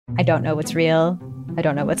I don't know what's real. I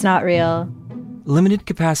don't know what's not real. Limited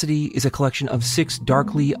Capacity is a collection of 6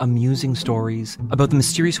 darkly amusing stories about the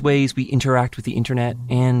mysterious ways we interact with the internet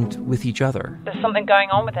and with each other. There's something going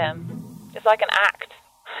on with him. It's like an act.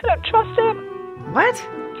 I don't trust him. What?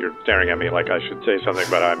 You're staring at me like I should say something,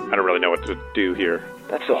 but I don't really know what to do here.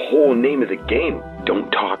 That's the whole name of the game.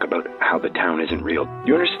 Don't talk about how the town isn't real.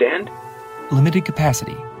 You understand? Limited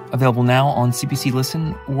Capacity. Available now on CBC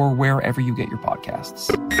Listen or wherever you get your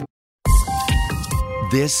podcasts.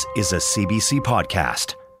 This is a CBC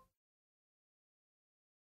podcast.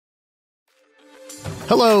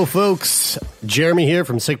 Hello, folks. Jeremy here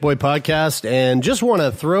from Sick Boy Podcast, and just want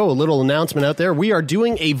to throw a little announcement out there. We are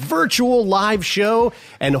doing a virtual live show,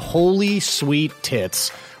 and holy sweet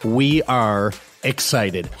tits, we are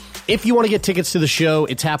excited. If you want to get tickets to the show,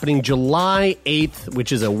 it's happening July 8th,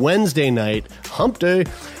 which is a Wednesday night, hump day,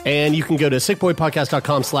 and you can go to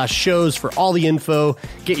sickboypodcast.com/shows for all the info,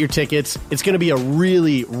 get your tickets. It's going to be a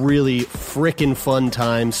really, really frickin' fun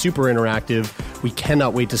time, super interactive. We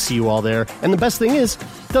cannot wait to see you all there. And the best thing is,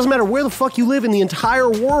 it doesn't matter where the fuck you live in the entire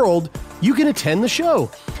world, you can attend the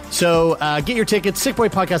show. So get your tickets,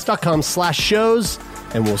 sickboypodcast.com/shows,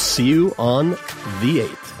 and we'll see you on the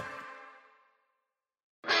 8th.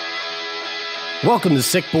 Welcome to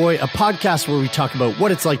Sick Boy, a podcast where we talk about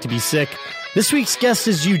what it's like to be sick. This week's guest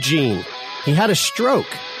is Eugene. He had a stroke.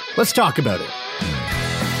 Let's talk about it.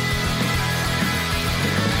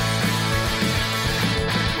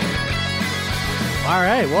 All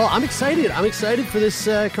right. Well, I'm excited. I'm excited for this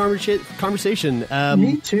conversation.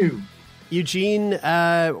 Me too. Eugene,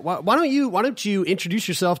 why don't you introduce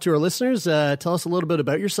yourself to our listeners? Tell us a little bit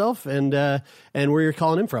about yourself and where you're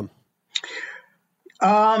calling in from.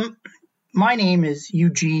 My name is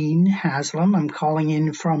Eugene Haslam. I'm calling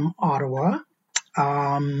in from Ottawa.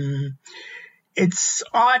 It's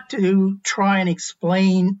odd to try and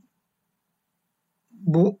explain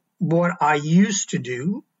what I used to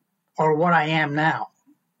do or what I am now.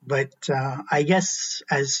 But I guess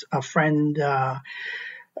as a friend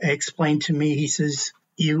explained to me, he says,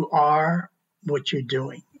 you are what you're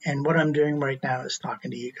doing. And what I'm doing right now is talking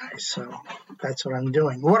to you guys. So that's what I'm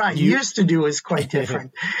doing. What I used to do is quite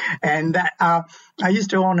different. And that, I used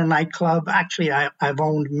to own a nightclub. Actually, I've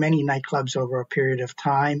owned many nightclubs over a period of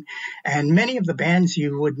time. And many of the bands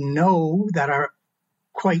you would know that are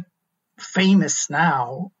quite famous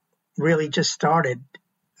now really just started.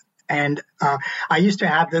 And I used to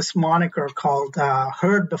have this moniker called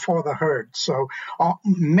Heard Before the Herd. So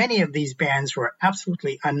many of these bands were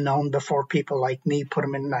absolutely unknown before people like me put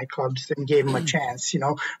them in nightclubs and gave them a chance, you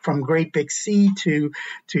know, from Great Big Sea to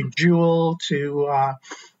Jewel to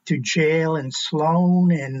Jail and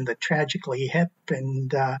Sloan and the Tragically Hip.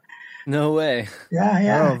 And no way.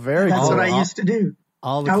 Yeah. Oh, very That's cool. what I used to do.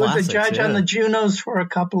 All the I was classics, a judge on the Junos for a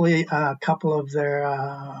couple of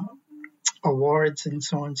their awards and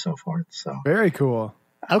so on and so forth. So very cool.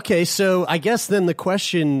 Okay, so I guess then the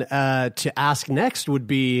question to ask next would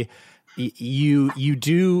be, you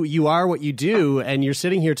are what you do, and you're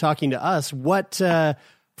sitting here talking to us. What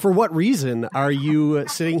for what reason are you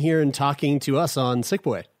sitting here and talking to us on Sick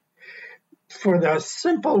Boy? For the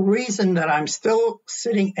simple reason that I'm still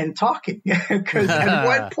sitting and talking, because at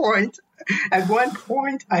one point,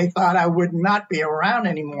 I thought I would not be around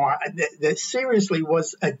anymore. There seriously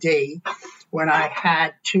was a day when I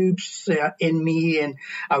had tubes in me and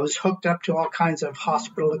I was hooked up to all kinds of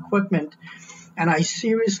hospital equipment. And I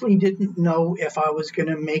seriously didn't know if I was going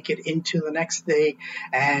to make it into the next day.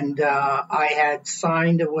 And I had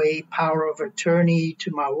signed away power of attorney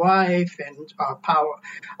to my wife and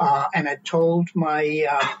and I told my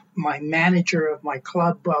manager of my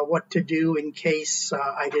club what to do in case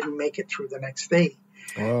I didn't make it through the next day.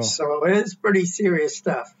 Oh. So it is pretty serious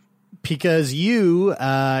stuff. Because you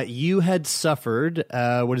had suffered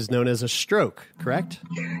what is known as a stroke, correct?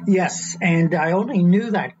 Yes, and I only knew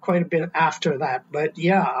that quite a bit after that. But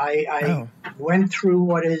yeah, I went through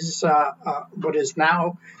what I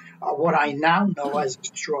now know as a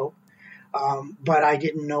stroke, but I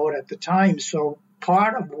didn't know it at the time. So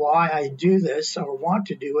part of why I do this or want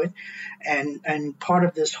to do it, and part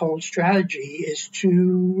of this whole strategy is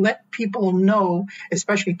to let people know,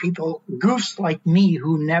 especially people, goofs like me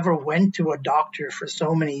who never went to a doctor for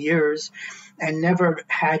so many years and never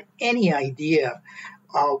had any idea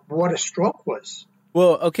what a stroke was.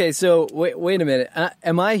 Well, okay, so wait a minute.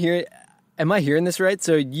 Am I hearing this right?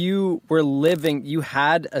 So you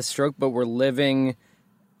had a stroke, but were living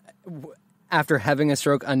after having a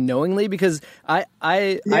stroke unknowingly? Because I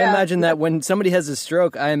imagine that when somebody has a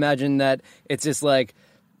stroke, I imagine that it's this like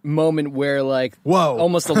moment where like, whoa,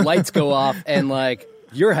 almost the lights go off and like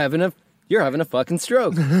you're having you're having a fucking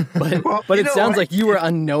stroke. But, Well, but you it know sounds what? like you were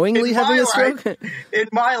unknowingly In having my a stroke. In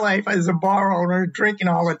my life as a bar owner, drinking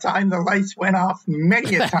all the time, the lights went off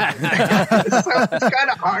many a time. So it's kind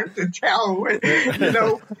of hard to tell,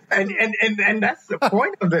 and that's the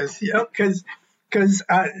point of this, because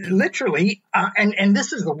literally, and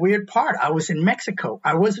this is the weird part. I was in Mexico.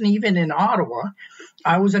 I wasn't even in Ottawa.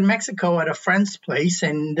 I was in Mexico at a friend's place,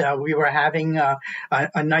 and we were having a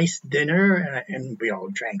nice dinner, and we all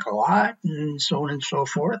drank a lot, and so on and so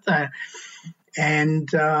forth. I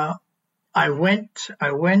went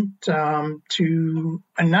to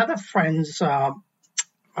another friend's bar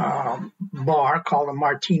called the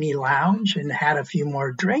Martini Lounge and had a few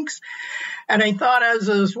more drinks. And I thought as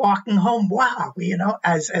I was walking home, wow,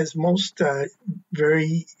 as most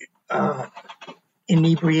very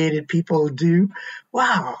inebriated people do,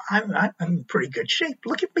 wow, I'm in pretty good shape.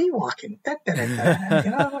 Look at me walking.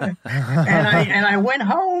 And I went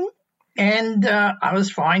home and I was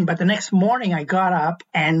fine. But the next morning I got up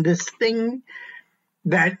and this thing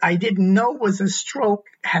that I didn't know was a stroke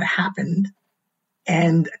had happened.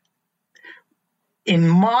 And in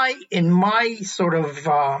my sort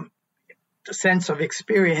of sense of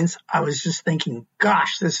experience, I was just thinking,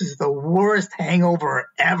 gosh, this is the worst hangover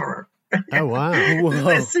ever. Oh, wow.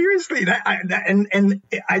 Seriously, and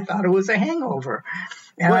I thought it was a hangover.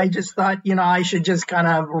 And I just thought, I should just kind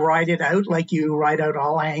of ride it out like you ride out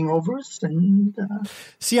all hangovers. And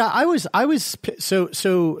see,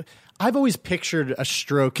 so I've always pictured a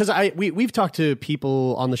stroke because we've talked to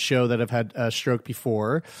people on the show that have had a stroke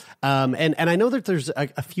before, and I know that there's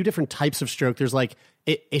a few different types of stroke. There's like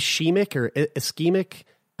ischemic or ischemic.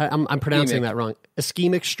 I'm pronouncing that wrong.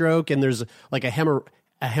 Ischemic stroke, and there's like a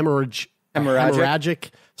hemorrhagic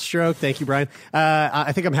stroke. Thank you, Brian.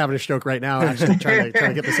 I think I'm having a stroke right now. I'm just trying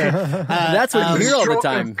to get this out. That's what you hear all the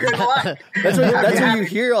time. That's what you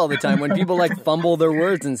hear all the time when people like fumble their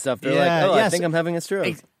words and stuff. They're like, "Oh, I think I'm having a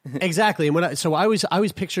stroke." Exactly. And I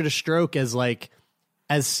always pictured a stroke as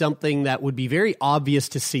something that would be very obvious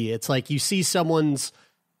to see. It's like you see someone starts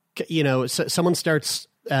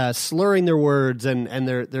slurring their words and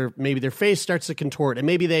their maybe their face starts to contort and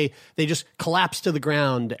maybe they just collapse to the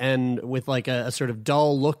ground and with like a sort of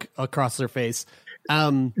dull look across their face.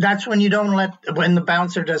 That's when when the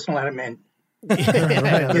bouncer doesn't let them in. You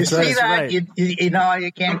see that, right.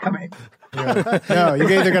 you can't come in. Yeah. No, you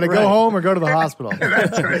either got to go home or go to the hospital.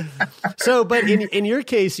 That's right. So, but in your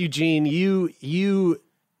case, Eugene, you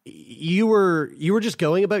were just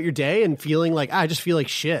going about your day and feeling like I just feel like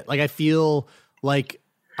shit. Like I feel like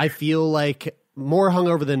more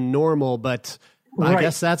hungover than normal, but right. I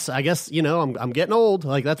guess I'm getting old.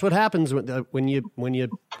 Like that's what happens when you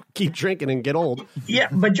keep drinking and get old. Yeah,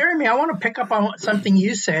 but Jeremy, I want to pick up on something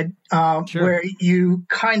you said, Sure. where you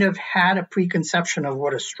kind of had a preconception of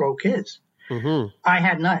what a stroke is. Mm-hmm. I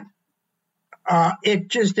had none. It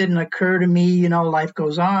just didn't occur to me. Life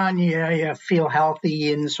goes on. You feel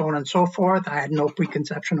healthy and so on and so forth. I had no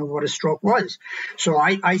preconception of what a stroke was. So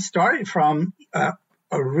I started from a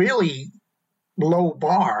really low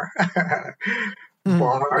bar,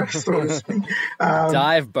 so to speak.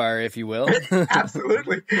 Dive bar, if you will.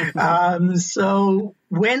 Absolutely. So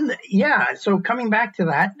coming back to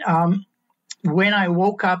that, when I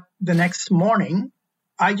woke up the next morning,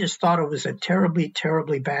 I just thought it was a terribly,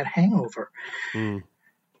 terribly bad hangover. Mm.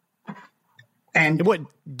 And what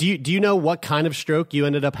do you know what kind of stroke you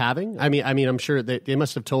ended up having? I mean, I'm sure that they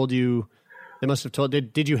must have told you. They must have told.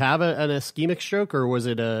 Did you have an ischemic stroke or was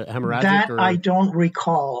it a hemorrhagic? That I don't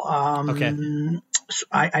recall. Okay.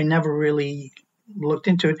 I never really looked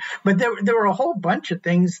into it, but there were a whole bunch of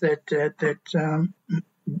things that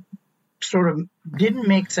sort of didn't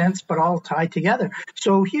make sense, but all tied together.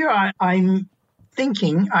 So here I'm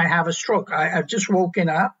thinking I have a stroke. I've just woken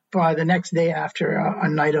up the next day after a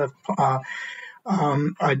night of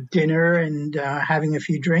a dinner and having a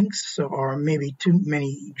few drinks, or maybe too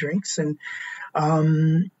many drinks, and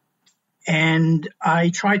I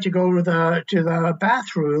tried to go to the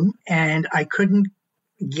bathroom and I couldn't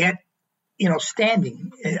get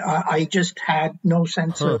standing. I just had no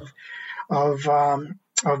sense of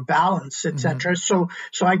balance, etc. So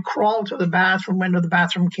I crawled to the bathroom, went to the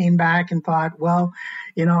bathroom, came back, and thought, well,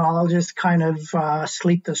 I'll just kind of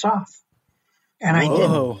sleep this off, and I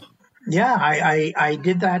did. Yeah, I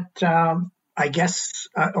did that. I guess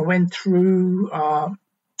I went through,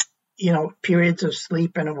 periods of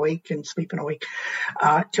sleep and awake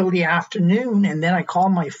till the afternoon, and then I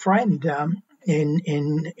called my friend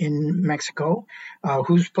in Mexico,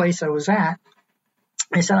 whose place I was at.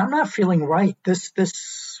 I said, I'm not feeling right. This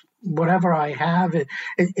whatever I have,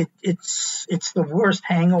 it's the worst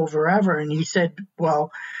hangover ever. And he said,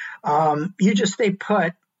 well, You just stay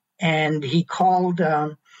put. And he called,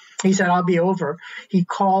 he said, I'll be over. He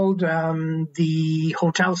called the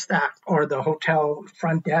hotel staff or the hotel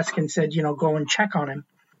front desk and said, go and check on him.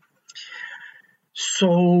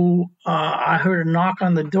 So I heard a knock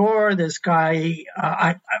on the door. This guy,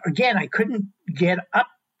 I couldn't get up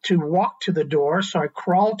to walk to the door. So I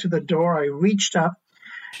crawled to the door. I reached up.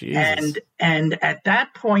 Jesus. And at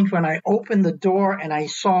that point, when I opened the door and I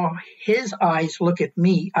saw his eyes look at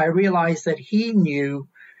me, I realized that he knew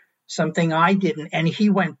something I didn't, and he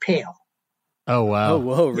went pale. Oh, wow. Oh,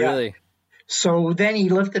 whoa, really? Yeah. So then he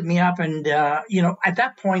lifted me up, and, at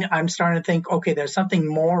that point, I'm starting to think, okay, there's something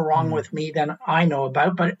more wrong with me than I know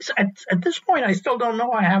about. But at this point, I still don't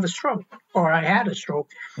know I have a stroke, or I had a stroke,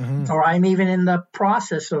 or I'm even in the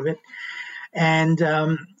process of it. And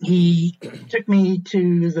he took me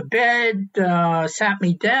to the bed, sat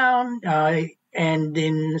me down, and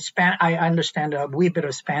in I understand a wee bit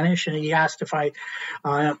of Spanish, and he asked if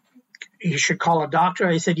he should call a doctor.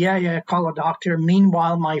 I said, yeah, call a doctor.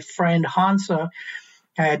 Meanwhile, my friend Hansa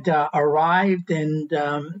had arrived, and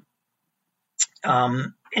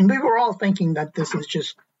we were all thinking that this is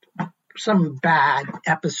just some bad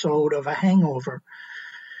episode of a hangover.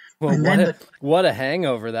 Well, what a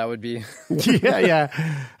hangover that would be. Yeah.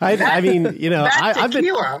 I mean,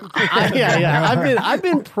 I've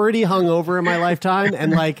been pretty hungover in my lifetime,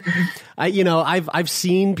 and I've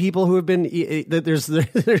seen people who have been. There's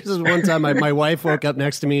one time my wife woke up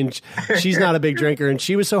next to me, and she's not a big drinker, and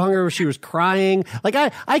she was so hungover she was crying. Like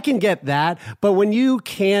I can get that, but when you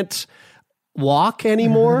can't walk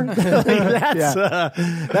anymore, that's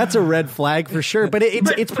a red flag for sure. But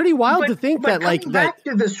it's pretty wild to think that back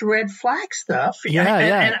to this red flag stuff.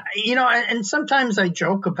 And sometimes I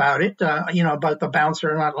joke about it, about the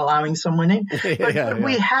bouncer not allowing someone in. But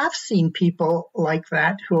we have seen people like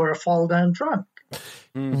that who are fall down drunk.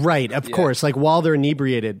 Right, of course, like while they're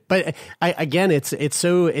inebriated. But it's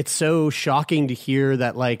so shocking to hear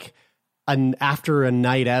that after a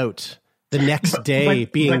night out, the next day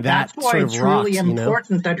being that sort of rocked. That's why it's really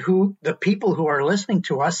important that the people who are listening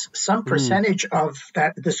to us, some percentage of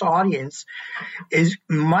this audience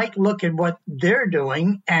might look at what they're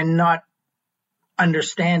doing and not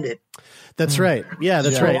understand it. That's right. Yeah,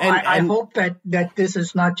 that's right. And I hope that this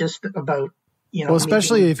is not just about well,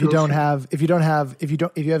 especially if you have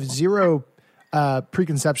zero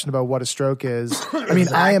preconception about what a stroke is. I mean,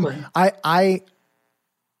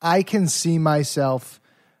 I can see myself.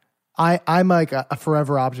 I'm like a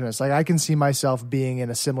forever optimist. Like I can see myself being in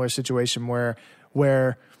a similar situation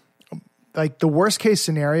where like the worst case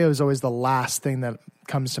scenario is always the last thing that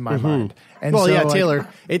comes to my mind. And Taylor,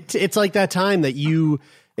 it's like that time that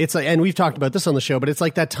it's like, and we've talked about this on the show, but it's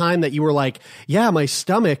like that time that you were like, yeah, my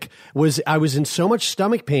stomach I was in so much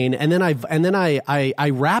stomach pain. And then I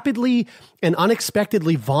rapidly and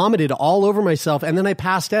unexpectedly vomited all over myself. And then I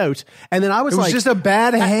passed out. And then I was just a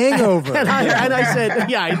bad hangover. And I said,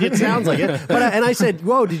 yeah, it sounds like it. But I said,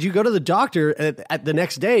 whoa, did you go to the doctor at the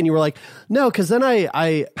next day? And you were like, no, because then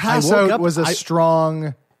I woke up.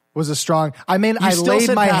 Was a strong. I mean, I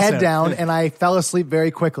laid my head down and I fell asleep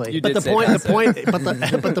very quickly. But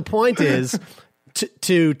the point is,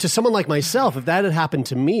 to someone like myself, if that had happened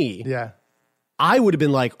to me, I would have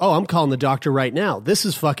been like, oh, I'm calling the doctor right now. This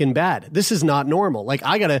is fucking bad. This is not normal. Like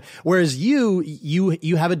I gotta. Whereas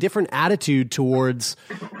you have a different attitude towards,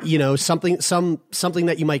 something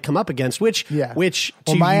that you might come up against. Which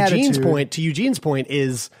to Eugene's point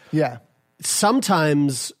is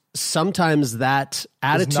sometimes that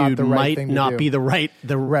attitude might not be the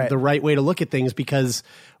right way to look at things, because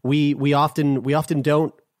we often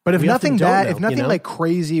don't. But if nothing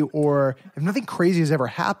crazy has ever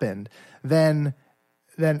happened, then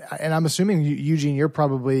and I'm assuming Eugene, you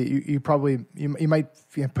might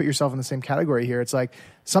put yourself in the same category here. It's like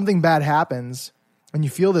something bad happens and you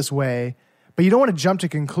feel this way, but you don't want to jump to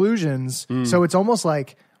conclusions. So it's almost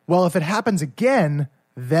like, well, if it happens again,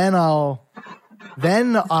 then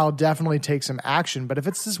I'll definitely take some action. But if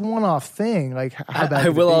it's this one-off thing, like how bad I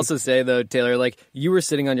will also say though, Taylor, like you were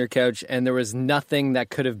sitting on your couch and there was nothing that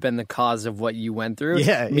could have been the cause of what you went through.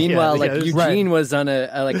 Meanwhile, Eugene was on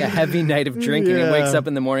a heavy night of drinking and wakes up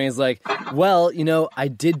in the morning and is like, well, I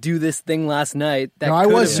did do this thing last night. I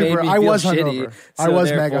was hungover. I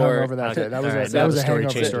was mega hungover that day. That was a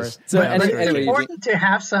hangover story. So it's important to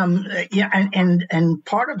have some, and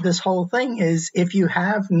part of this whole thing is if you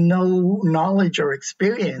have no knowledge or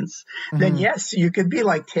experience, then yes, you could be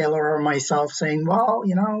like Taylor or myself saying, well,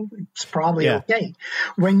 it's probably okay.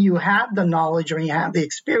 When you have the knowledge or you have the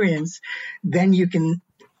experience, then you can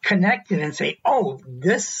connect it and say, oh,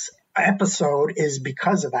 this episode is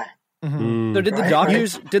because of that. Mm-hmm. So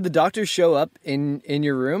did the doctors show up in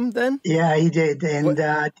your room then? Yeah, he did.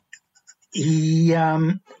 And he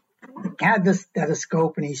had this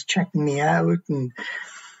stethoscope and he's checking me out.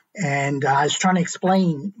 And I was trying to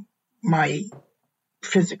explain my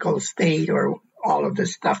physical state or all of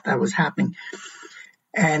this stuff that was happening.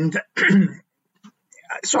 And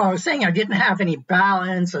so I was saying I didn't have any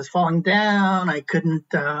balance. I was falling down. I couldn't,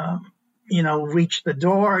 reach the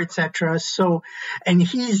door, etc. So, and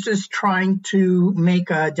he's just trying to make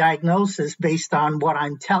a diagnosis based on what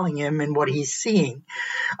I'm telling him and what he's seeing.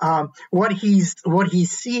 What he's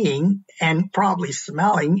seeing and probably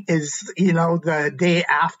smelling is, the day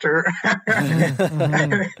after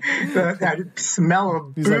that smell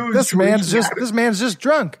of booze. Like, this man's just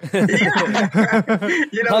drunk.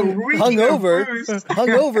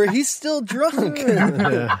 Hungover. He's still drunk.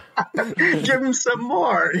 Give him some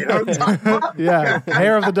more. Yeah,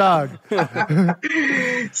 hair of the dog.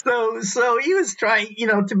 So he was trying,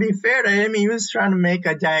 to be fair to him, he was trying to make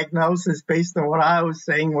a diagnosis based on what I was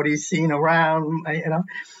saying, what he's seen around,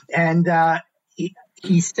 and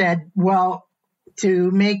he said, well,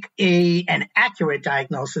 to make an accurate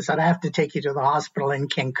diagnosis, I'd have to take you to the hospital in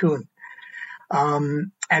Cancun.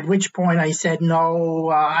 At which point I said, no,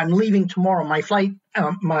 I'm leaving tomorrow. My flight,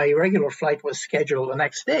 my regular flight was scheduled the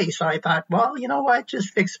next day. So I thought, well, you know what,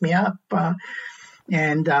 just fix me up.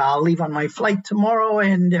 And I'll leave on my flight tomorrow.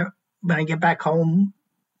 And when I get back home,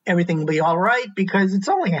 everything will be all right because it's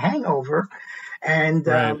only a hangover. And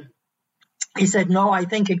he said, no, I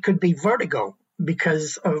think it could be vertigo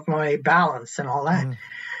because of my balance and all that.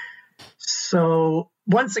 So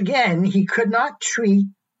once again, he could not treat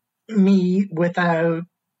me without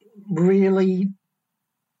really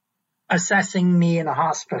assessing me in a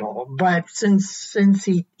hospital. But since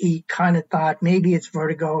he kind of thought maybe it's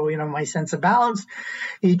vertigo, my sense of balance,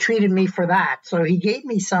 he treated me for that. So he gave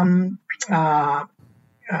me some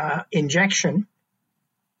injection.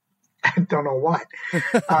 I don't know what.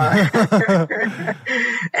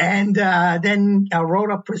 And then I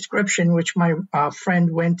wrote a prescription, which my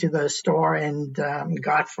friend went to the store and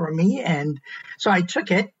got for me. And so I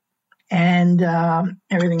took it. And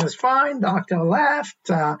everything was fine. Doctor left.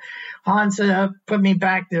 Hans put me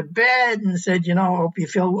back to bed and said, hope you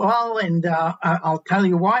feel well. And I'll tell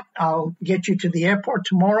you what, I'll get you to the airport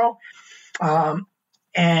tomorrow.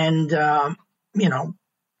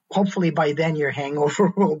 Hopefully by then your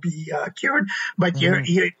hangover will be cured.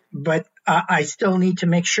 But I still need to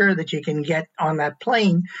make sure that you can get on that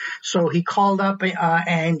plane. So he called up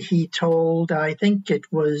and he told, I think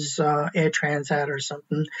it was Air Transat or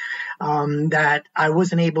something, that I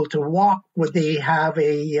wasn't able to walk. Would they have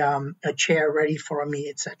a chair ready for me,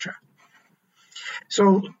 etc.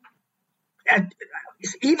 So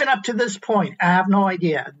even up to this point, I have no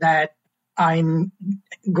idea that I'm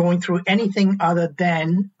going through anything other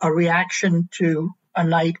than a reaction to a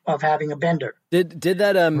night of having a bender. Did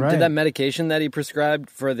that medication that he prescribed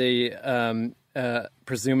for the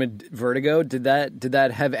presumed vertigo, did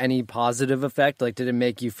that have any positive effect? Like, did it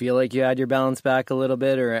make you feel like you had your balance back a little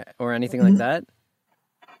bit or anything like that?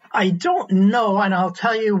 I don't know, and I'll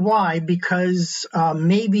tell you why. Because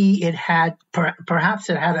maybe it had, perhaps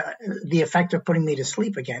it had the effect of putting me to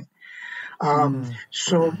sleep again.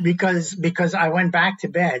 So because I went back to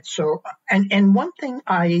bed. So, and one thing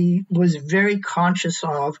I was very conscious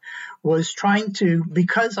of was trying to,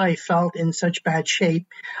 because I felt in such bad shape,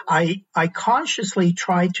 I consciously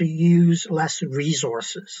tried to use less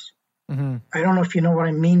resources. Mm-hmm. I don't know if you know what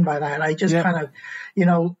I mean by that. I just kind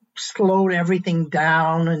of, slowed everything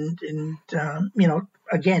down and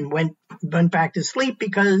again, went back to sleep,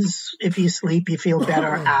 because if you sleep, you feel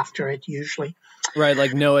better after it usually. Right,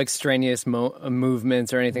 like no extraneous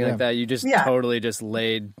movements or anything like that. You just totally just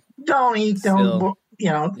laid. Don't eat, still.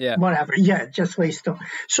 Whatever. Yeah, just lay still.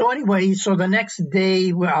 So anyway, so the next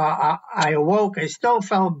day I awoke. I still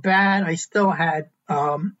felt bad. I still had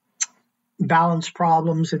balance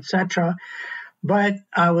problems, etc. But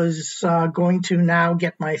I was going to now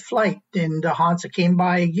get my flight, and Hansa came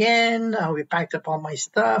by again. We packed up all my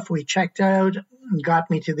stuff. We checked out, got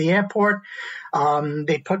me to the airport.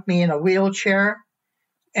 They put me in a wheelchair,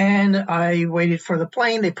 and I waited for the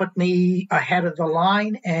plane. They put me ahead of the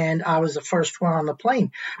line, and I was the first one on the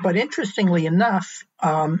plane. But interestingly enough,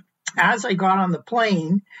 as I got on the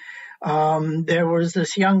plane, there was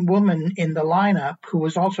this young woman in the lineup who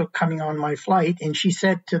was also coming on my flight, and she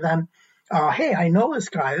said to them, hey, I know this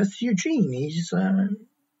guy. That's Eugene. He's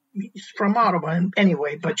from Ottawa.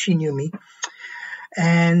 Anyway, but she knew me.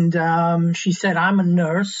 And she said, I'm a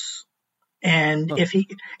nurse. And if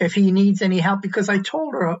he needs any help, because I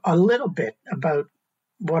told her a little bit about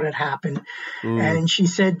what had happened. And she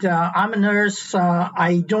said, I'm a nurse.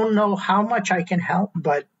 I don't know how much I can help,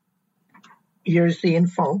 but here's the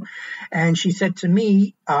info. And she said to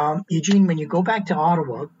me, Eugene, when you go back to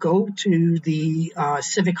Ottawa, go to the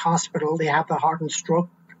Civic Hospital. They have the heart and stroke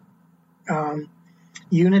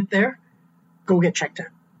unit there. Go get checked out.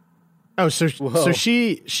 Oh, so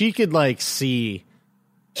she could like see.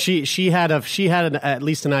 She had at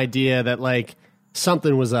least an idea that like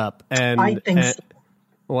something was up. And I think so.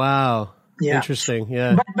 Wow. Yeah. Interesting.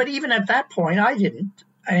 Yeah. But even at that point, I didn't.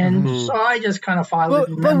 And so I just kind of followed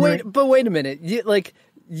it. But wait a minute.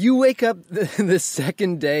 You wake up the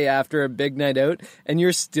second day after a big night out and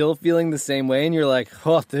you're still feeling the same way. And you're like,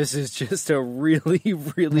 oh, this is just a really,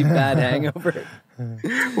 really bad hangover.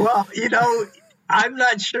 Well, I'm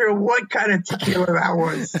not sure what kind of tequila that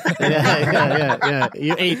was. Yeah.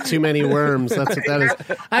 You ate too many worms. That's what that is.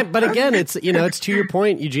 But again, it's to your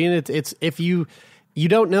point, Eugene. It's if you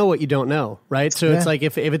don't know what you don't know, right? So it's like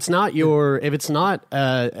if it's not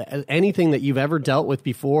anything that you've ever dealt with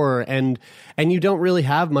before, and you don't really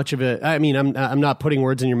have much of it. I mean, I'm not putting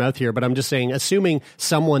words in your mouth here, but I'm just saying, assuming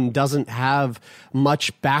someone doesn't have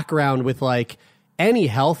much background with like any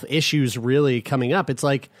health issues really coming up, it's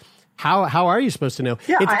like. How are you supposed to know?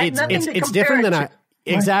 Yeah, it's different than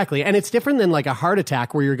exactly, and it's different than like a heart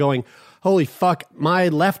attack where you're going, holy fuck, my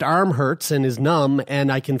left arm hurts and is numb,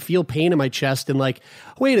 and I can feel pain in my chest, and like,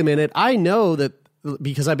 wait a minute, I know that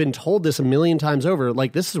because I've been told this a million times over,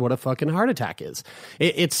 like this is what a fucking heart attack is.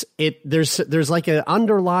 There's like an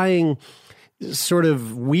underlying sort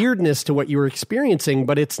of weirdness to what you were experiencing,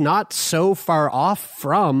 but it's not so far off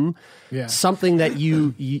from something that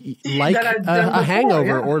you like a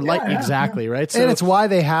hangover or like exactly right. So, and it's why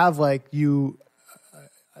they have like you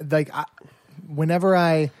like whenever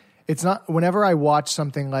I watch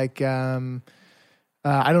something like I don't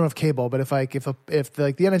know if cable, but if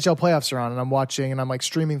the NHL playoffs are on and I'm watching and I'm like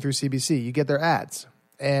streaming through CBC, you get their ads.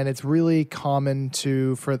 And it's really common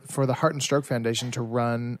for the Heart and Stroke Foundation to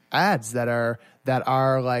run ads that are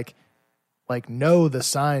like know the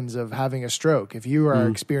signs of having a stroke. If you are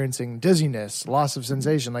experiencing dizziness, loss of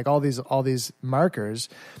sensation, like all these markers,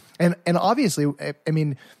 and obviously, I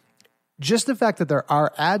mean, just the fact that there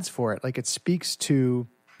are ads for it, like it speaks to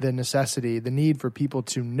the necessity, the need for people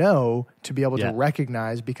to know, to be able to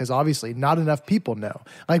recognize, because obviously not enough people know.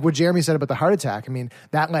 Like what Jeremy said about the heart attack. I mean,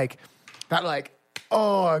 that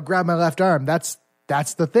oh, I grabbed my left arm. That's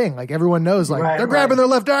the thing. Like everyone knows, like they're grabbing their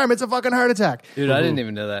left arm. It's a fucking heart attack. Dude, I didn't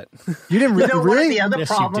even know that. You didn't really? One of the other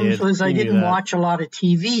problems was I didn't that. watch a lot of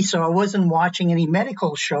TV, so I wasn't watching any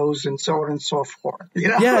medical shows and so on and so forth.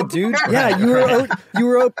 Yeah, dude. Yeah, you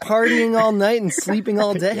were out partying all night and sleeping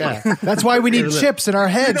all day. Yeah. That's why we need chips in our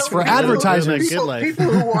heads for advertisers. People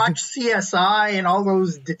who watch CSI and all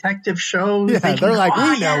those detective shows, they're like,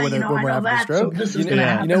 we know when we're having a stroke. So you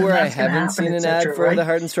know where I haven't seen an ad for the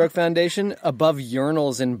Heart and Stroke Foundation? Above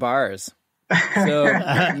urinals in bars. So,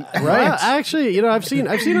 right. Actually, I've seen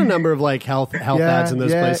a number of like health ads in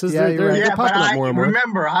those places. They're popping up more and more.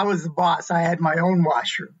 Remember, I was the boss. I had my own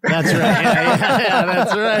washroom. That's right. Yeah,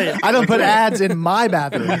 that's right. I don't put ads in my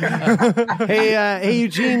bathroom. Hey,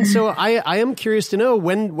 Eugene. So I am curious to know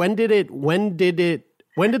when did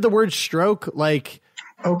the word stroke like?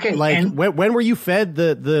 Okay. Like when were you fed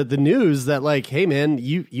the news that like, hey man,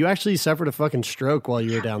 you actually suffered a fucking stroke while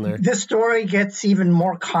you were down there? This story gets even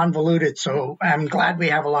more convoluted, so I'm glad we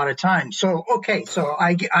have a lot of time. So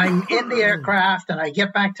I'm in the aircraft and I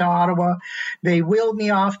get back to Ottawa. They wheel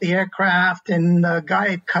me off the aircraft and the guy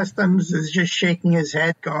at customs is just shaking his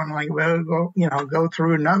head, going like, well, go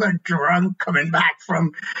through another drunk coming back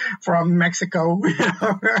from Mexico.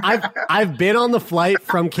 I've been on the flight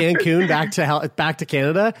from Cancun back to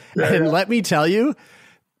Canada. And let me tell you,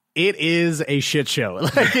 it is a shit show.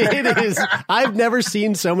 Like it is. I've never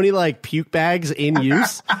seen so many like puke bags in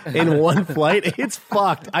use in one flight. It's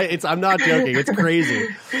fucked. I'm not joking. It's crazy.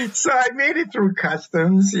 So I made it through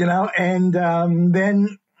customs, and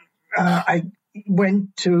then I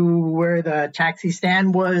went to where the taxi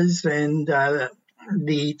stand was, and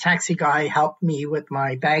the taxi guy helped me with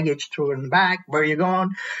my baggage through and back. Where are you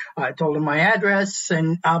going? I told him my address,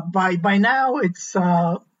 and by now it's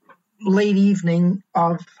late evening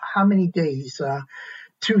of how many days?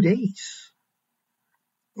 2 days,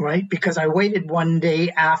 right? Because I waited one day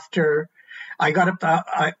after I got up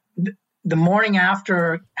the morning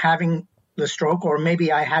after having the stroke, or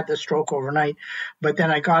maybe I had the stroke overnight. But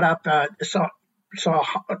then I got up,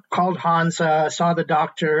 called Hans, saw the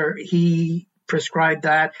doctor. He prescribed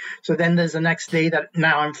that. So then there's the next day that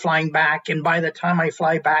now I'm flying back. And by the time I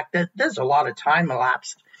fly back, there's a lot of time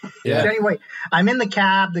elapsed. But anyway, I'm in the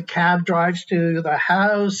cab. The cab drives to the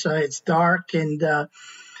house. It's dark, and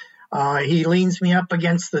he leans me up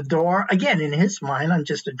against the door. Again, in his mind, I'm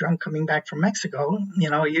just a drunk coming back from Mexico. He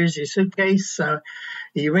here's your suitcase.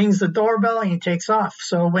 He rings the doorbell, and he takes off.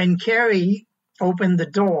 So when Carrie opened the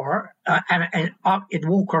door, and it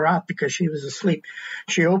woke her up because she was asleep.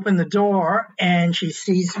 She opened the door, and she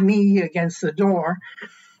sees me against the door.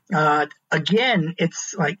 Again,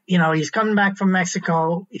 it's like, he's coming back from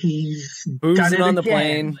Mexico. He's boozing on the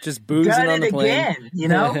plane, just boozing on the plane.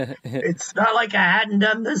 Again, It's not like I hadn't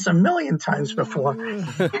done this a million times before.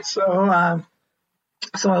 So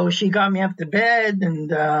she got me up to bed,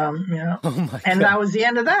 and, and that was the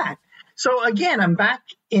end of that. So again, I'm back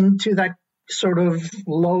into that sort of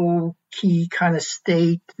low key kind of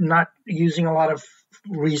state, not using a lot of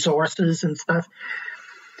resources and stuff.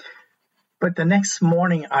 But the next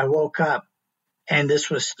morning I woke up and this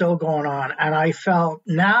was still going on. And I felt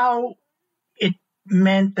now it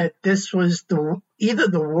meant that this was either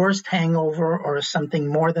the worst hangover or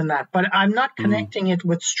something more than that. But I'm not connecting it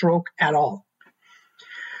with stroke at all.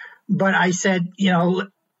 But I said,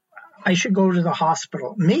 I should go to the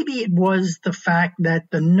hospital. Maybe it was the fact that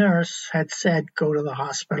the nurse had said go to the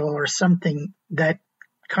hospital or something that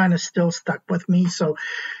kind of still stuck with me. So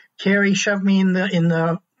Carrie shoved me in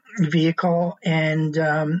the vehicle, and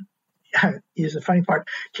here's the funny part.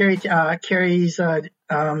 Carrie's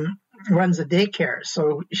runs a daycare,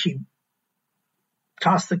 so she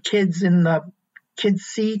tossed the kids in the kids'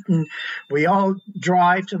 seat, and we all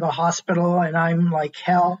drive to the hospital, and I'm like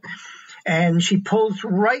hell. And she pulls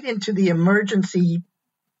right into the emergency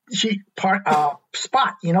spot,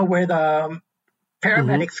 where the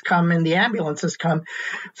paramedics come and the ambulances come.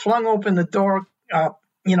 Flung open the door,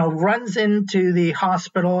 runs into the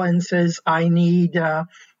hospital and says, I need,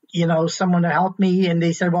 someone to help me. And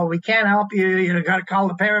they said, well, we can't help you. You got to call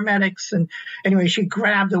the paramedics. And anyway, she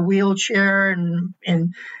grabbed a wheelchair and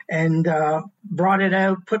brought it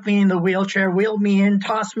out, put me in the wheelchair, wheeled me in,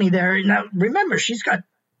 tossed me there. Now, remember, she's got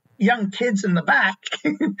young kids in the back,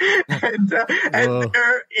 and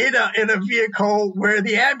they're in a vehicle where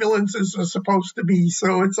the ambulances are supposed to be,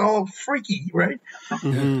 so it's all freaky, right?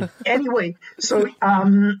 Mm-hmm. Anyway, so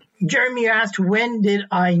Jeremy asked, when did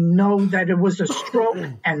I know that it was a stroke?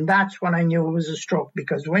 And that's when I knew it was a stroke,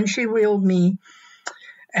 because when she wheeled me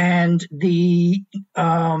and the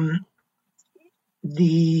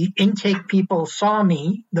intake people saw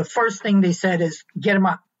me, the first thing they said is, get him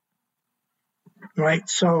up. Right.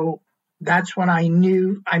 So that's when I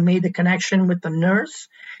knew. I made the connection with the nurse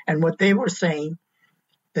and what they were saying.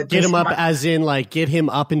 That get him up as in like get him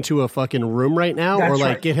up into a fucking room right now, or like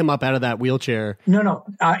right. Get him up out of that wheelchair. No,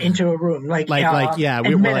 into a room. We're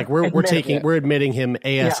admitting him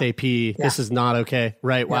ASAP. Yeah. This is not okay.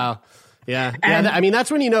 Right. Yeah. Wow. Yeah. And, I mean,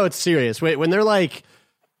 that's when you know it's serious. When they're like,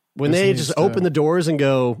 when they just open the doors and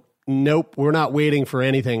go, nope, we're not waiting for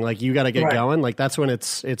anything. Like, you got to get going. Like, that's when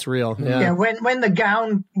it's real. Yeah. When I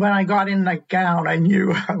got in the gown, I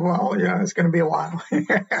knew, well, it's going to be a while.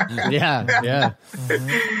 Yeah.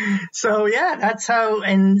 Mm-hmm. So that's how.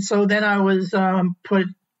 And so then I was put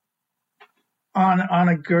on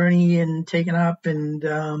a gurney and taken up. And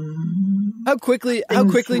how quickly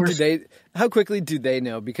do they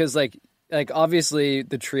know? Because like obviously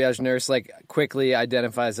the triage nurse quickly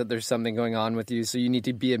identifies that there's something going on with you, so you need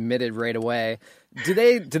to be admitted right away. Do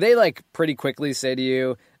they like pretty quickly say to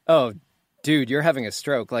you, "Oh, dude, you're having a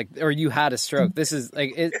stroke," or "You had a stroke"? This is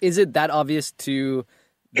like, is it that obvious to?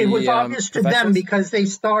 It was obvious to them because they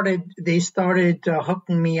started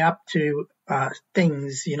hooking me up to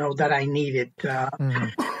things that I needed,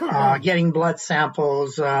 getting blood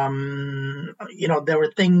samples. There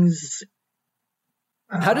were things.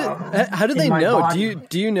 How do they know? Body.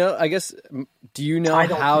 Do you know? I guess, do you know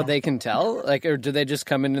how they can tell? Like, or do they just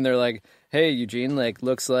come in and they're like, "Hey, Eugene,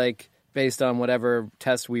 looks like based on whatever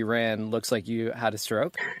test we ran, looks like you had a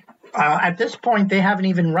stroke"? At this point, they haven't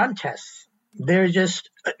even run tests. They're just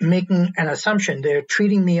making an assumption. They're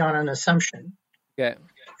treating me on an assumption. Okay,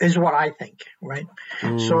 is what I think, right?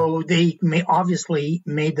 So they obviously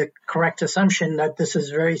made the correct assumption that this is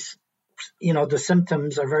very. The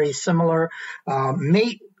symptoms are very similar.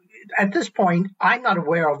 At this point, I'm not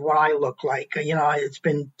aware of what I look like. It's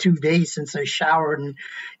been 2 days since I showered, and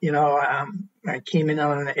I came in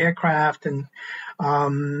on an aircraft, and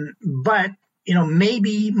but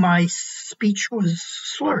maybe my speech was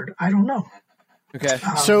slurred. I don't know. Okay.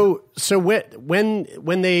 So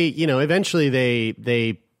when they eventually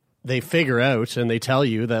they figure out and they tell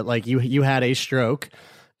you that you had a stroke.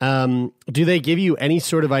 Do they give you any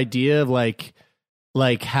sort of idea of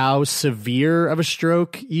like how severe of a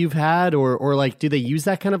stroke you've had, or like do they use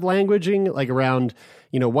that kind of languaging like around,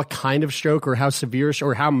 you know, what kind of stroke or how severe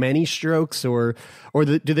or how many strokes, or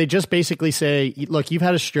do they just basically say, look, you've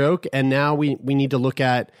had a stroke and now we need to look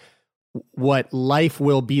at what life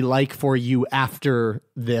will be like for you after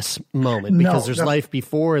this moment, because there's life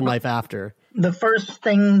before and life after? The first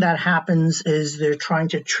thing that happens is they're trying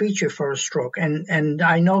to treat you for a stroke. And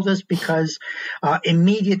I know this because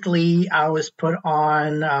immediately I was put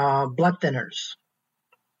on blood thinners.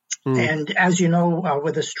 And as you know,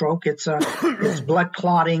 with a stroke, it's blood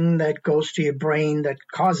clotting that goes to your brain that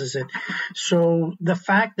causes it. So the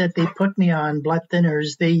fact that they put me on blood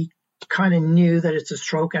thinners, they kind of knew that it's a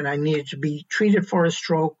stroke and I needed to be treated for a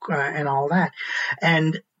stroke and all that.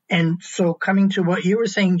 And so coming to what you were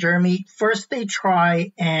saying, Jeremy, first they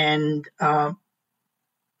try and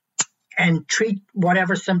treat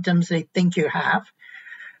whatever symptoms they think you have.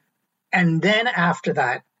 And then after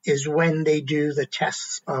that is when they do the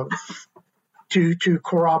tests to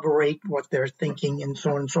corroborate what they're thinking and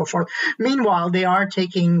so on and so forth. Meanwhile, they are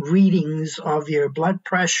taking readings of your blood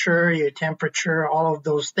pressure, your temperature, all of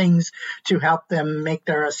those things to help them make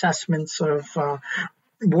their assessments of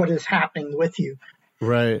what is happening with you.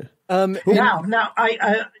 Right. Now,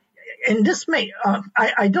 I and this may,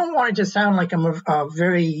 I don't want it to sound like I'm a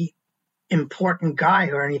very important guy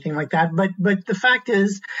or anything like that, but the fact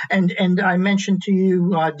is, and I mentioned to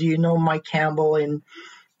you, do you know Mike Campbell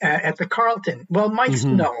at the Carlton? Well, Mike's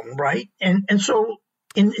known, right? And so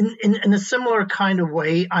in a similar kind of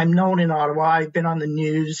way, I'm known in Ottawa. I've been on the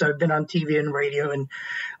news, I've been on TV and radio and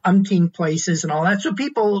umpteen places and all that. So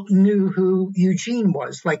people knew who Eugene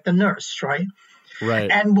was, like the nurse, right?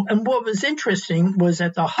 Right. And what was interesting was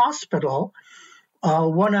at the hospital,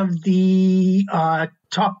 one of the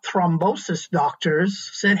top thrombosis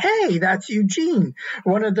doctors said, "Hey, that's Eugene."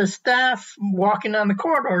 One of the staff walking down the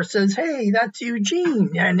corridor says, "Hey, that's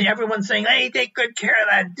Eugene." And everyone's saying, "Hey, take good care of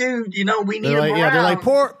that dude. You know, we need him around." Yeah, they're like,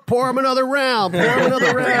 pour him another round. Pour him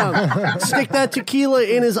another round. Stick that tequila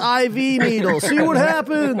in his IV needle. See what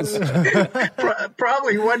happens.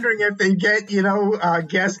 Probably wondering if they get, you know,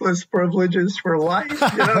 guest list privileges for life. You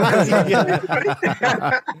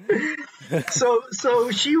know?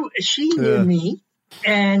 So she knew me.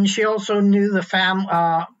 And she also knew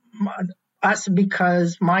the us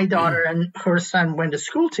because my daughter and her son went to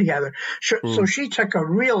school together. So she took a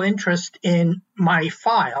real interest in my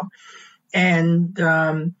file. And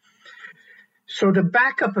so to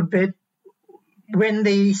back up a bit, when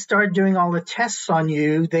they start doing all the tests on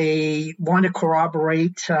you, they want to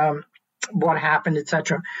corroborate what happened,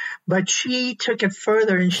 etc. But she took it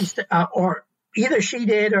further, and she or either she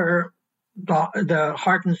did or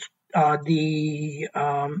the the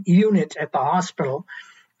unit at the hospital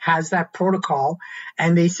has that protocol,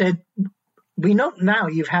 and they said, "We know now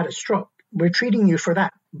you've had a stroke. We're treating you for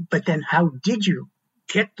that. But then how did you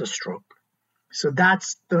get the stroke?" So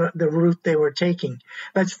that's the route they were taking.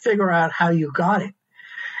 Let's figure out how you got it.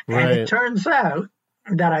 Right. And it turns out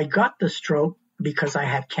that I got the stroke because I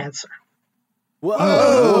had cancer.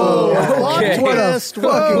 Whoa! Okay. What a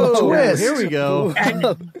fucking twist! Here we go.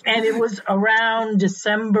 And it was around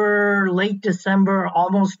late December,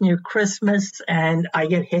 almost near Christmas, and I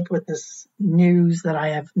get hit with this news that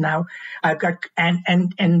I've got,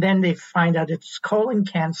 and then they find out it's colon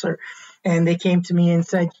cancer, and they came to me and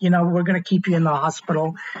said, you know, we're going to keep you in the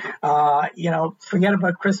hospital. You know, forget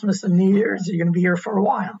about Christmas and New Year's. You're going to be here for a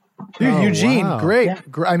while. Dude, Eugene, wow. great. Yeah.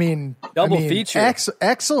 I mean, double feature.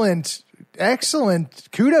 Excellent.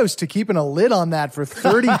 Kudos to keeping a lid on that for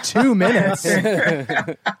 32 minutes.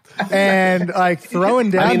 And like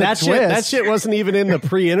throwing down the twist. That shit wasn't even in the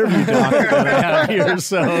pre-interview document I have here.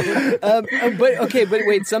 So, but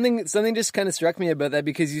wait, something just kind of struck me about that,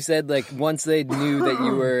 because you said like once they knew that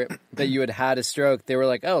you had a stroke, they were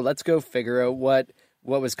like, oh, let's go figure out what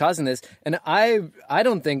was causing this. And I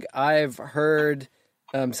don't think I've heard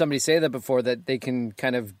somebody say that before, that they can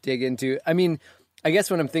kind of dig into. I mean, I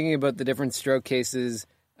guess when I'm thinking about the different stroke cases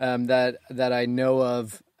that I know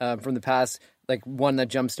of from the past, like one that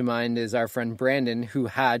jumps to mind is our friend Brandon, who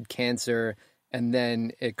had cancer and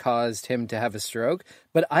then it caused him to have a stroke.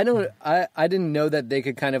 But I didn't know that they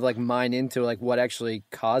could kind of like mine into like what actually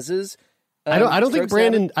causes. I don't think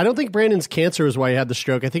Brandon's cancer is why he had the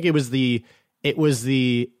stroke. I think it was a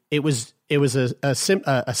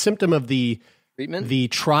symptom of the treatment? The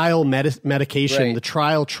trial medication, right. The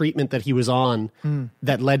trial treatment that he was on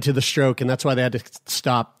that led to the stroke, and that's why they had to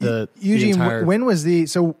stop the Eugene, the entire... when was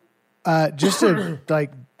just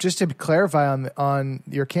to clarify on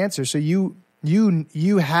your cancer, so you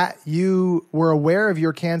were aware of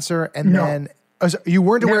your cancer and then You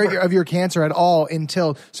weren't aware of your cancer at all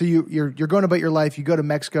until you're going about your life. You go to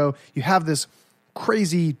Mexico. You have this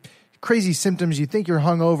crazy symptoms. You think you're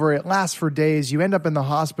hungover. It lasts for days. You end up in the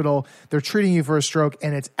hospital. They're treating you for a stroke,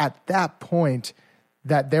 and it's at that point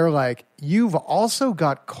that they're like, "You've also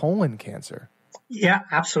got colon cancer." Yeah,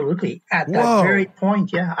 absolutely. At that very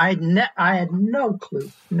point, yeah, I had no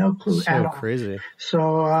clue at all. So crazy.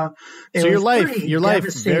 So, your life, your life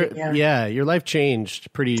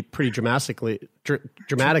changed pretty dramatically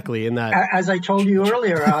in that. As I told you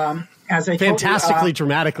earlier, fantastically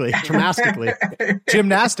dramatically. Gymnastically.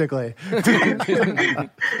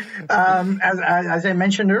 As I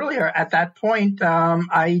mentioned earlier, at that point,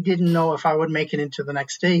 I didn't know if I would make it into the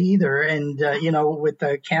next day either. And, with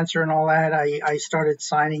the cancer and all that, I started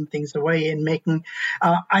signing things away and making,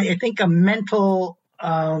 I think, a mental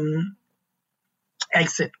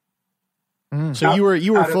exit. So you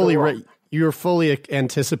were fully ready. You were fully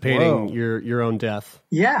anticipating your own death.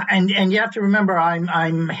 Yeah, and you have to remember,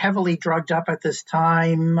 I'm heavily drugged up at this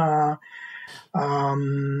time,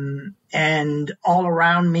 and all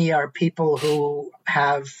around me are people who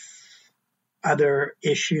have other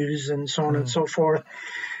issues and so on and so forth.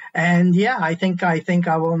 And yeah, I think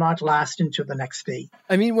I will not last into the next day.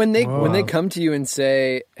 I mean, when they come to you and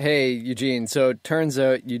say, "Hey, Eugene, so it turns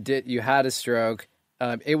out you had a stroke."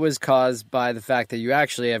 It was caused by the fact that you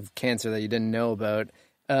actually have cancer that you didn't know about.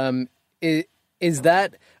 Is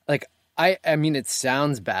that like, I mean, it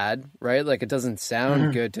sounds bad, right? Like, it doesn't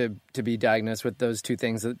sound good to be diagnosed with those two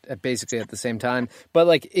things basically at the same time. But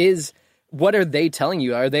like, what are they telling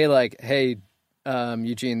you? Are they like, "Hey,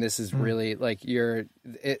 Eugene, this is really like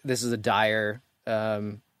this is a dire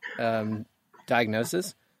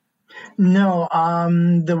diagnosis"? No,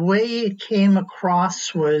 the way it came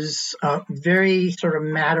across was very sort of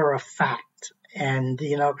matter of fact. And,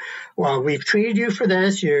 well, we've treated you for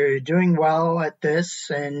this. You're doing well at this.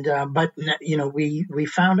 And, but, we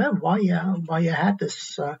found out why you had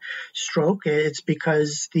this stroke. It's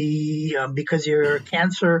because because your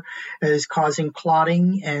cancer is causing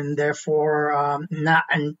clotting, and therefore, now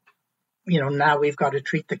we've got to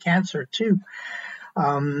treat the cancer too.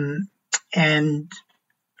 And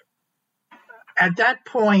at that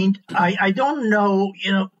point, I don't know,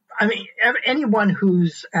 I mean, anyone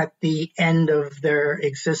who's at the end of their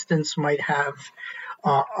existence might have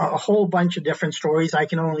a whole bunch of different stories. I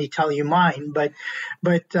can only tell you mine. But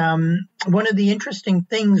one of the interesting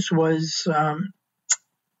things was, and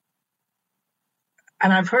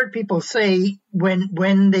I've heard people say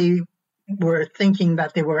when they were thinking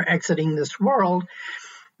that they were exiting this world,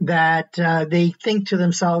 that they think to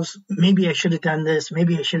themselves, maybe I should have done this,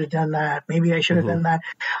 maybe I should have done that, maybe I should have done that.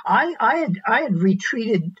 I had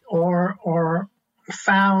retreated or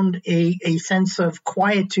found a sense of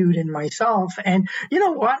quietude in myself. And you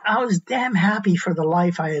know what? I was damn happy for the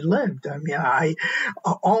life I had lived. I mean,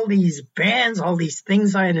 all these bands, all these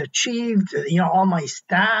things I had achieved, all my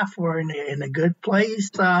staff were in a good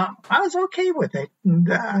place. I was okay with it. And,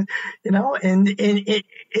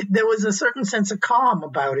 there was a certain sense of calm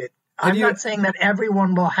about it. I'm not saying that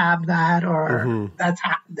everyone will have that or that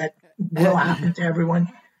will happen to everyone.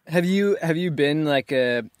 Have you been like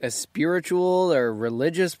a spiritual or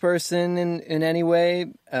religious person in any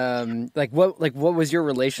way? What was your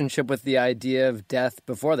relationship with the idea of death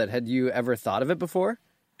before that? Had you ever thought of it before?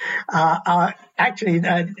 Actually,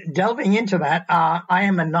 delving into that, I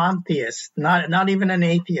am a non-theist, not even an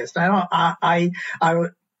atheist.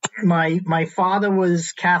 My father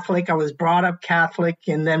was Catholic. I was brought up Catholic,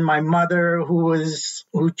 and then my mother, who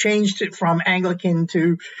changed it from Anglican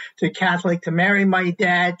to Catholic to marry my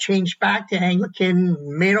dad, changed back to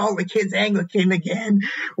Anglican, made all the kids Anglican again.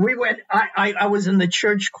 I was in the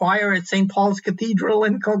church choir at St. Paul's Cathedral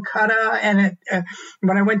in Kolkata, and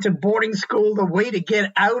when I went to boarding school, the way to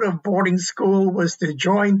get out of boarding school was to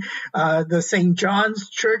join the St. John's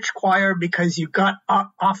Church choir, because you got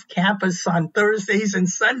off campus on Thursdays and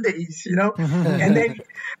Sundays. And then,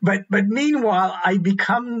 but meanwhile, I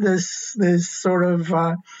become this sort of,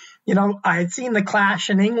 I had seen The Clash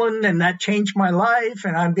in England, and that changed my life,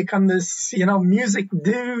 and I've become this, music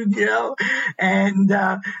dude, and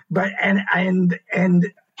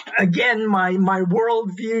again, my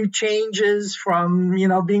worldview changes from,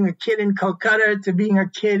 being a kid in Calcutta to being a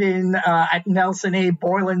kid at Nelson A.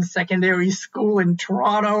 Boylan Secondary School in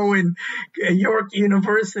Toronto and York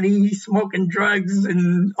University, smoking drugs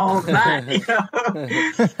and all of that,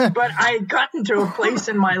 But I had gotten to a place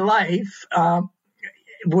in my life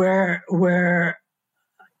where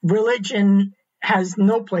religion has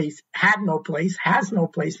no place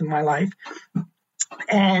in my life.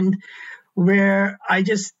 And where I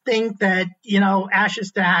just think that,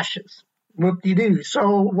 ashes to ashes. whoop-de-doo.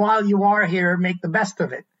 So while you are here, make the best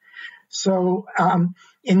of it. So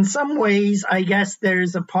in some ways, I guess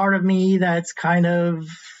there's a part of me that's kind of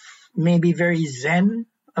maybe very zen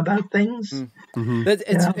about things.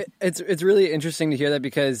 Mm-hmm. It's really interesting to hear that,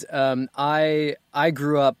 because I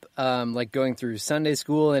grew up like going through Sunday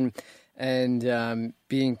school and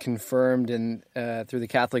being confirmed and through the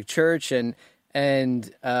Catholic Church, and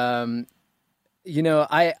you know,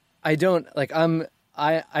 I don't like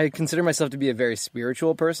I consider myself to be a very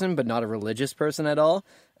spiritual person, but not a religious person at all.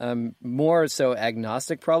 More so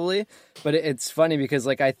agnostic probably. But it's funny because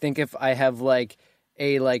like I think if I have like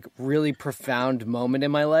a like really profound moment in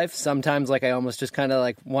my life, sometimes like I almost just kind of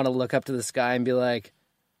like want to look up to the sky and be like,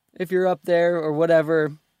 if you're up there or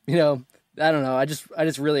whatever, you know, I don't know. I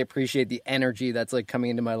just really appreciate the energy that's like coming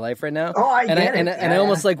into my life right now. Oh, I get it. And I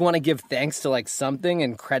almost like want to give thanks to like something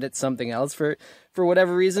and credit something else for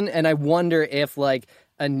whatever reason. And I wonder if like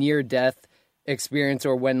a near death experience,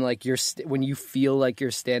 or when like when you feel like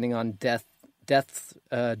you're standing on death's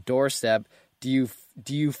doorstep, do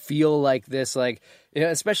you feel like this, like, you know,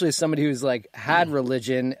 especially as somebody who's like had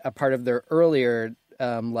religion a part of their earlier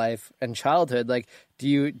life and childhood, like do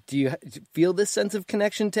you feel this sense of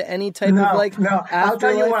connection to any type of like afterlife? I'll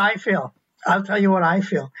tell you what I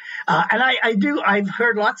feel. And I do. I've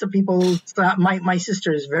heard lots of people. My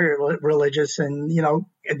sister is very religious, and you know,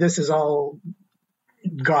 this is all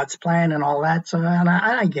God's plan and all that. So, and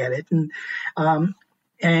I get it. And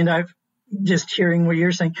I've just hearing what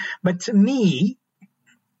you're saying. But to me,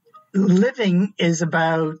 living is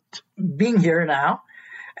about being here now,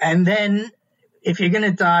 and then if you're going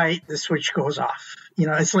to die, the switch goes off. You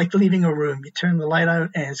know, it's like leaving a room. You turn the light out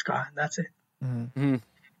and it's gone. That's it. Mm-hmm.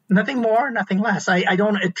 Nothing more, nothing less. I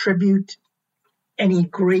don't attribute any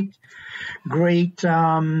great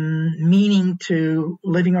meaning to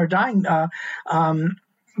living or dying. But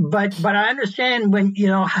I understand when, you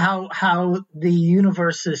know, how the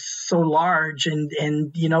universe is so large,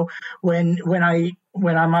 and you know, when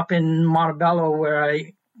I'm up in Montebello where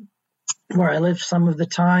I live some of the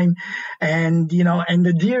time, and you know, and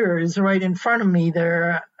the deer is right in front of me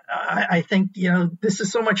there. I think, you know, this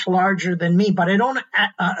is so much larger than me, but I don't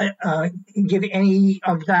give any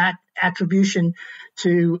of that attribution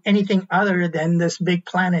to anything other than this big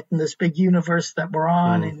planet and this big universe that we're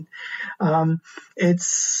on. And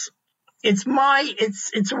it's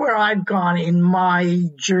where I've gone in my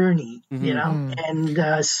journey, you know,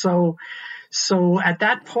 and so at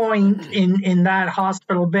that point in that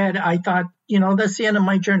hospital bed, I thought, you know, that's the end of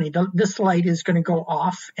my journey. This light is going to go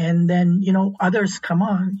off, and then, you know, others come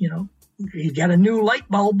on. You know, you get a new light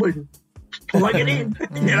bulb and plug it in.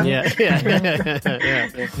 You know?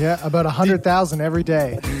 Yeah, about 100,000 every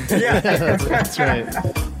day. Yeah, that's right.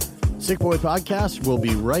 Sick Boy Podcast will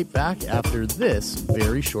be right back after this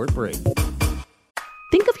very short break.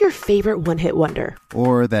 Think of your favorite one-hit wonder.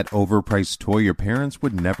 Or that overpriced toy your parents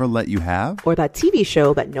would never let you have. Or that TV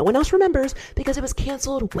show that no one else remembers because it was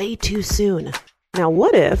canceled way too soon. Now,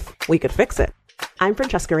 what if we could fix it? I'm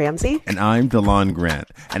Francesca Ramsey. And I'm DeLon Grant.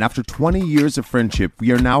 And after 20 years of friendship,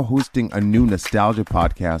 we are now hosting a new nostalgia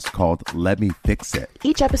podcast called Let Me Fix It.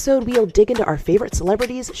 Each episode, we'll dig into our favorite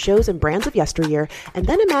celebrities, shows, and brands of yesteryear, and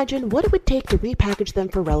then imagine what it would take to repackage them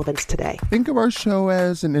for relevance today. Think of our show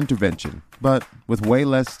as an intervention, but with way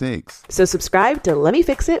less stakes. So subscribe to Let Me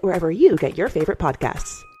Fix It wherever you get your favorite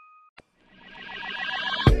podcasts.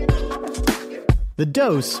 The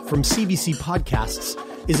Dose from CBC Podcasts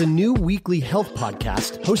is a new weekly health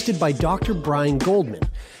podcast hosted by Dr. Brian Goldman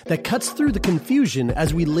that cuts through the confusion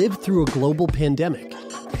as we live through a global pandemic.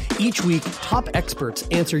 Each week, top experts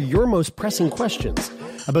answer your most pressing questions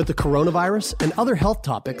about the coronavirus and other health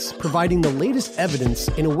topics, providing the latest evidence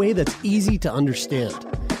in a way that's easy to understand.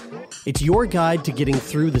 It's your guide to getting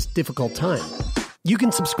through this difficult time. You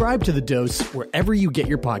can subscribe to The Dose wherever you get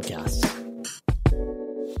your podcasts.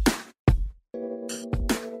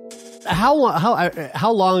 How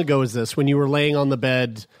long ago is this when you were laying on the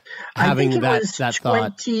bed having that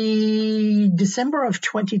thought? December of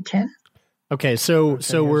 2010. Okay, so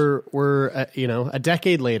we're you know, a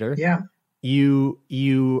decade later. Yeah.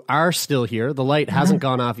 You are still here. The light hasn't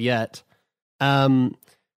gone off yet. How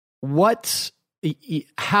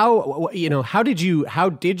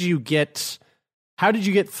did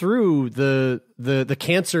you get through the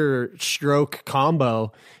cancer stroke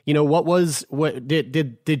combo? You know,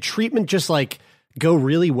 did treatment just like go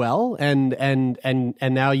really well and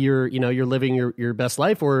now you're living your best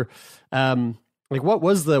life, or like what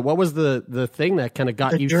was the thing that kind of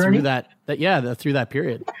got you journey? through through that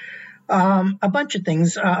period? A bunch of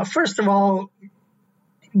things. First of all,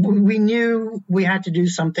 we knew we had to do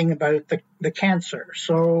something about the cancer.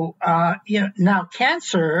 So, now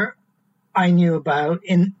cancer I knew about,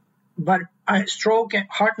 but stroke,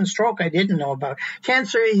 heart and stroke, I didn't know about.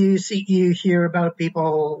 Cancer, you hear about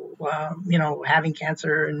people, having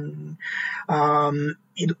cancer and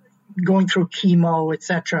going through chemo,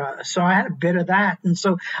 etc. So I had a bit of that, and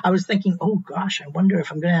so I was thinking, oh gosh, I wonder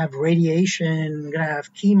if I'm going to have radiation, I'm going to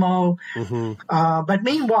have chemo. But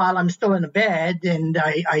meanwhile, I'm still in a bed, and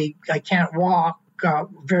I can't walk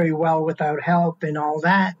very well without help and all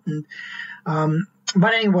that. And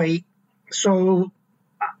but anyway, so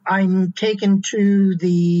I'm taken to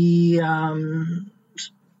the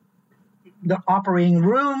operating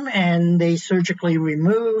room, and they surgically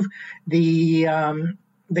remove the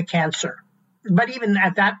cancer. But even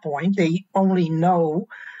at that point, they only know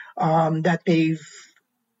that they've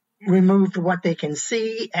removed what they can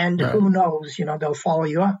see, and who knows, they'll follow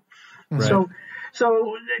you up. Right.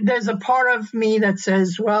 So there's a part of me that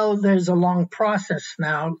says, well, there's a long process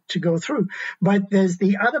now to go through. But there's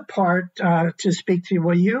the other part, to speak to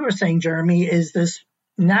what you were saying, Jeremy, is this: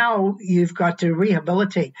 now you've got to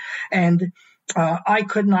rehabilitate. And I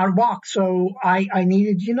could not walk. So I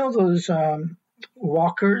needed, those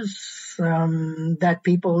walkers that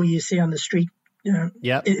people you see on the street.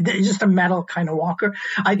 It's just a metal kind of walker.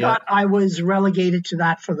 I thought I was relegated to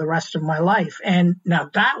that for the rest of my life. And now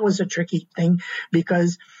that was a tricky thing,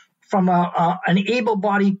 because from an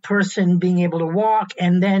able-bodied person being able to walk,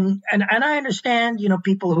 and I understand,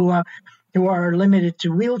 people who are limited to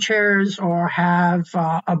wheelchairs or have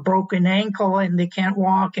a broken ankle and they can't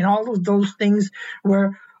walk, and all of those things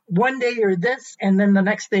where one day you're this and then the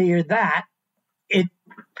next day you're that. It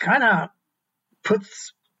kind of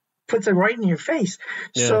puts it right in your face.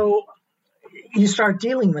 Yeah. So you start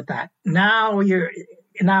dealing with that. Now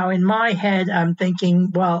in my head, I'm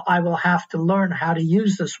thinking, well, I will have to learn how to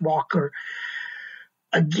use this walker.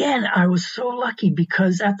 Again, I was so lucky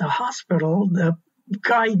because at the hospital, the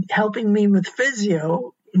guy helping me with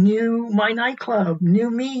physio knew my nightclub, knew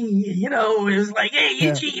me, it was like, hey,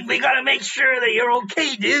 Eugene, we got to make sure that you're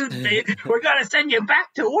okay, dude. We're going to send you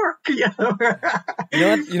back to work. You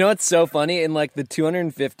know what's so funny? In like the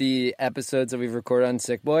 250 episodes that we've recorded on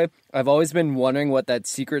Sick Boy, I've always been wondering what that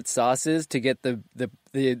secret sauce is to get the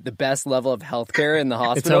best level of healthcare in the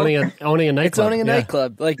hospital. It's owning a nightclub. It's owning a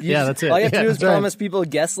nightclub. Like, that's it. All you have to do is promise people a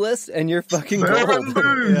guest list, and you're fucking gold.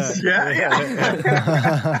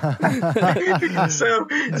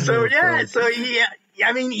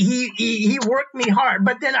 He worked me hard.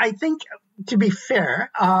 But then I think, to be fair,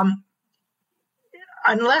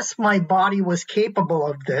 unless my body was capable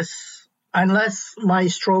of this, unless my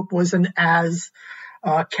stroke wasn't as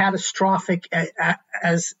catastrophic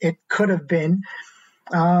as it could have been.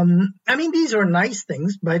 These are nice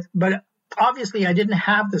things, but obviously I didn't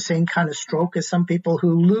have the same kind of stroke as some people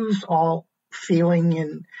who lose all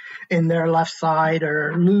feeling in their left side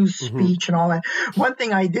or lose speech and all that. One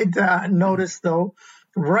thing I did notice, though,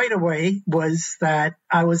 right away was that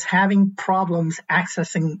I was having problems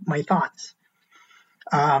accessing my thoughts.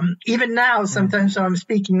 Even now, sometimes when I'm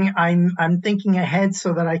speaking, I'm thinking ahead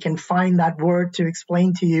so that I can find that word to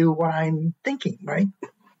explain to you what I'm thinking, right?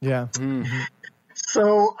 Yeah.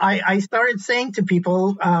 So I started saying to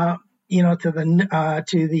people, to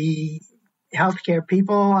the healthcare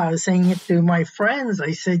people, I was saying it to my friends.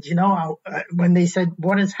 I said, when they said,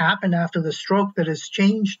 what has happened after the stroke that has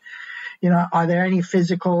changed? Are there any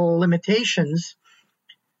physical limitations?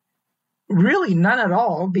 Really none at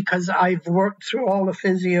all, because I've worked through all the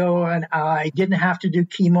physio and I didn't have to do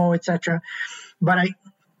chemo, etc. But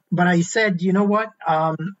I said, you know what?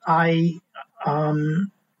 I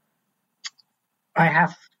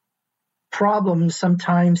have problems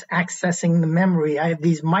sometimes accessing the memory. I have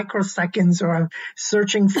these microseconds, or I'm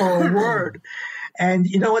searching for a word. And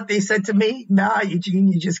you know what they said to me? Nah, Eugene,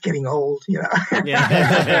 you're just getting old. That's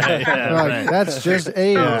just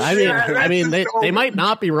age. They might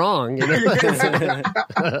not be wrong.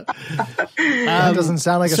 That doesn't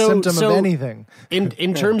sound like a symptom of anything.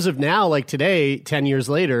 In terms of now, like today, 10 years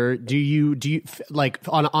later, do you like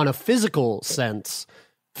on a physical sense?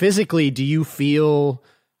 Physically, do you feel,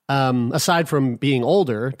 aside from being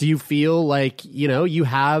older, do you feel like you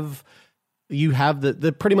have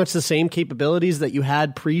the pretty much the same capabilities that you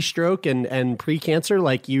had pre-stroke and pre-cancer?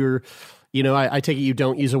 Like I take it you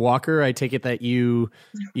don't use a walker. I take it that you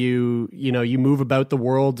move about the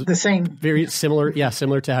world the same, very similar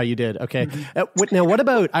to how you did. Okay. Now, what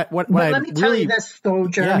about let me tell you this though,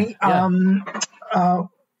 Jeremy.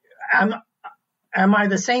 Am I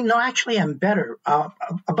the same? No, actually, I'm better. A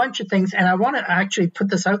bunch of things, and I want to actually put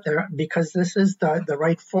this out there because this is the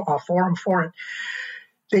right forum for it.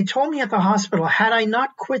 They told me at the hospital, had I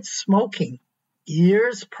not quit smoking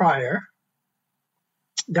years prior,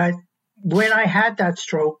 that when I had that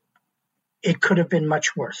stroke, it could have been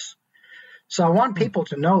much worse. So I want people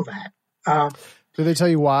to know that. Did they tell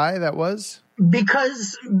you why that was?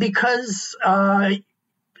 Because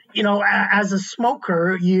as a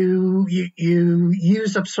smoker, you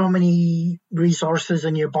use up so many resources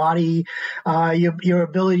in your body. Your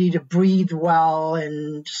ability to breathe well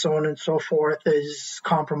and so on and so forth is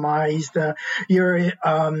compromised. You're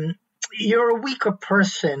a weaker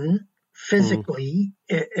person physically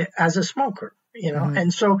as a smoker,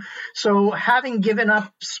 and so having given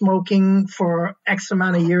up smoking for X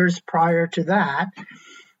amount of years prior to that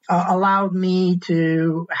allowed me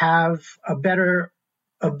to have a better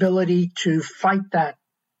ability to fight that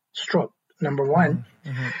stroke, number one.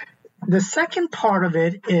 The second part of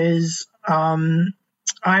it is I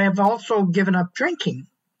have also given up drinking.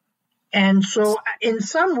 And so in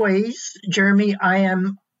some ways, Jeremy, I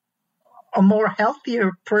am a more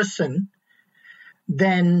healthier person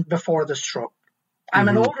than before the stroke. I'm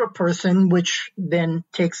an older person, which then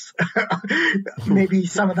takes maybe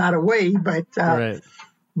some of that away, but I'm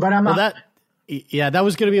that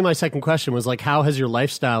was going to be my second question, was like, how has your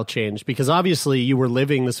lifestyle changed? Because obviously you were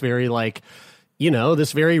living this very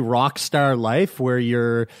this very rock star life where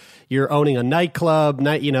you're owning a nightclub,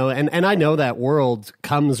 and I know that world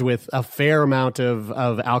comes with a fair amount of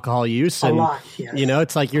alcohol use. And, a lot, yes.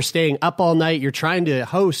 It's like you're staying up all night, you're trying to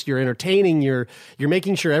host, you're entertaining, you're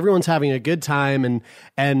making sure everyone's having a good time,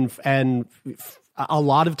 and a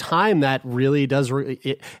lot of time that really does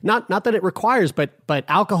not that it requires, but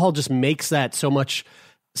alcohol just makes that so much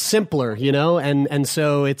simpler, and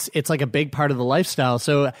so it's like a big part of the lifestyle.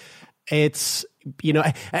 So it's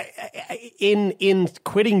in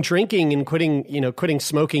quitting drinking and quitting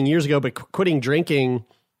smoking years ago, but quitting drinking,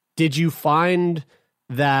 did you find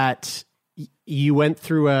that you went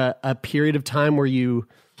through a period of time where you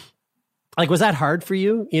was that hard for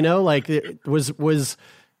you?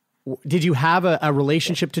 Did you have a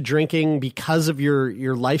relationship to drinking because of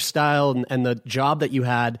your lifestyle and the job that you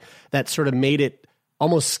had that sort of made it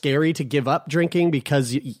almost scary to give up drinking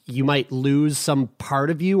because you might lose some part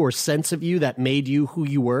of you or sense of you that made you who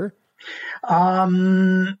you were?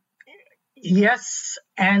 Yes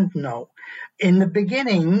and no. In the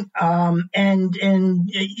beginning, and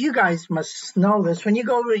you guys must know this, when you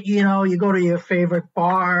go to your favorite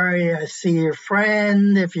bar, you see your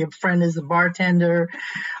friend, if your friend is a bartender,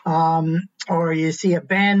 or you see a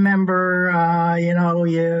band member, you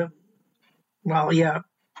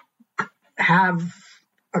have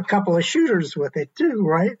a couple of shooters with it too,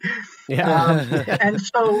 right? Yeah. And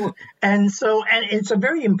it's a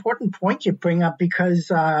very important point you bring up because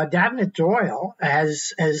Davnet Doyle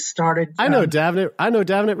has started. I know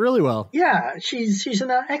Davnet really well. Yeah, she's an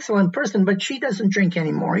excellent person, but she doesn't drink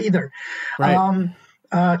anymore either. Right.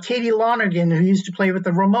 Katie Lonergan, who used to play with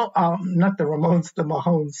the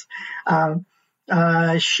Mahones.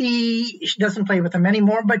 She doesn't play with them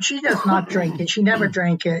anymore, but she does not drink it. She never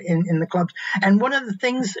drank it in the clubs. And one of the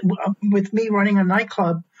things with me running a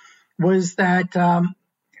nightclub was that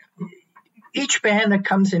each band that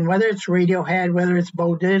comes in, whether it's Radiohead, whether it's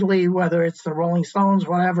Bo Diddley, whether it's the Rolling Stones,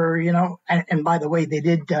 whatever, and by the way, they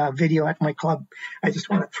did video at my club. I just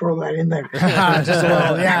want to throw that in there.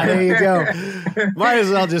 Yeah, there you go. Might as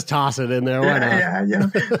well just toss it in there. Why not? Yeah.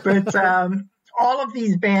 But all of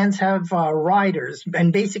these bands have riders,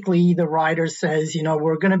 and basically the rider says,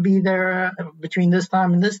 we're going to be there between this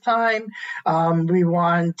time and this time. We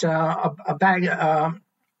want a bag, of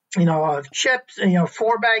chips,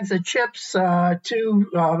 4 bags of chips, 2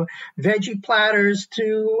 veggie platters,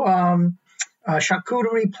 2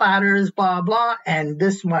 charcuterie platters, blah, blah, and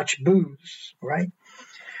this much booze, right?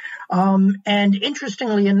 And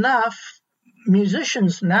interestingly enough,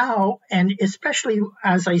 musicians now, and especially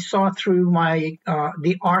as I saw through my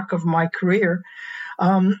the arc of my career,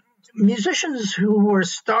 musicians who were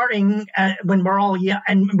starting when we're all young,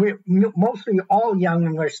 and we're mostly all young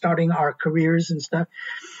when we're starting our careers and stuff,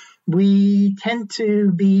 we tend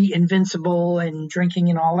to be invincible and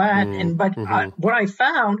drinking and all that. But what I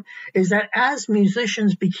found is that as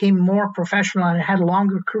musicians became more professional and had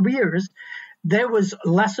longer careers, there was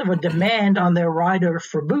less of a demand on their rider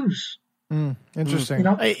for booze. Interesting.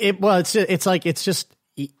 It's just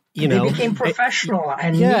they became professional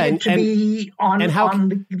and needed to be on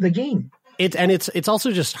the game. It's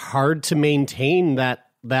also just hard to maintain that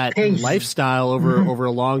lifestyle over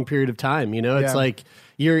a long period of time. It's like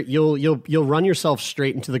you'll run yourself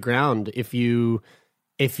straight into the ground if you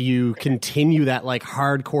if you continue that like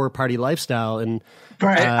hardcore party lifestyle. And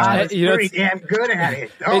but I was pretty damn good at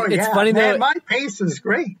it. It's funny though. My pace is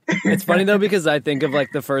great. It's funny though, because I think of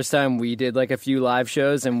like the first time we did like a few live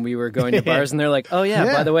shows and we were going to bars and they're like, oh yeah,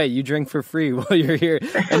 by the way, you drink for free while you're here.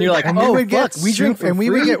 And you're like, we drink for free. We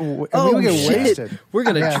would get wasted. We're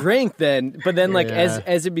going to drink then. But then like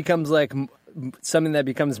as it becomes like something that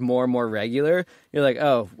becomes more and more regular, you're like,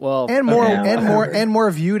 oh, well. And more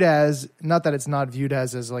viewed as, not that it's not viewed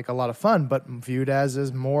as like a lot of fun, but viewed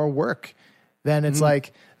as more work. Then it's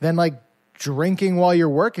like drinking while you're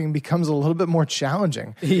working becomes a little bit more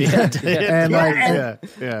challenging. I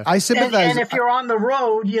sympathize. And if you're on the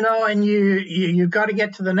road, and you got to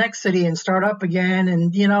get to the next city and start up again,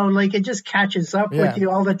 and like it just catches up with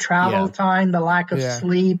you, all the travel time, the lack of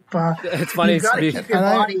sleep. It's funny. You got to keep your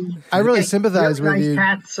body. I really sympathize with you,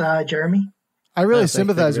 cats, Jeremy. I really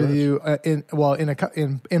sympathize with you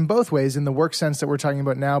in both ways, in the work sense that we're talking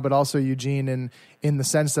about now, but also Eugene in the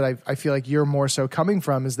sense that I feel like you're more so coming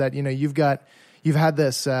from is that you've had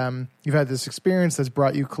this experience that's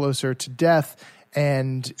brought you closer to death,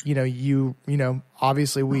 and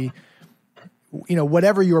obviously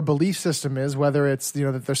whatever your belief system is, whether it's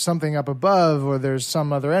that there's something up above or there's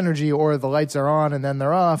some other energy or the lights are on and then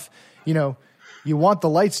they're off, you want the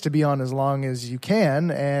lights to be on as long as you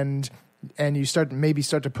can, and you start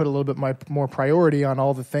to put a little bit more priority on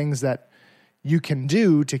all the things that you can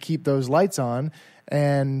do to keep those lights on,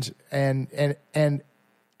 and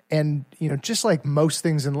just like most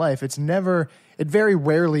things in life, it very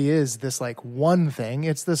rarely is this like one thing.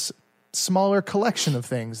 It's this smaller collection of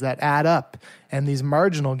things that add up, and these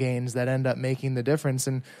marginal gains that end up making the difference.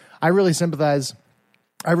 And I really sympathize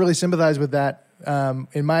with that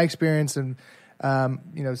in my experience, and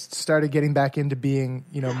started getting back into being,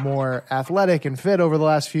 more athletic and fit over the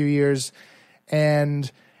last few years,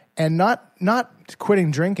 and not quitting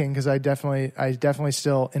drinking, because I definitely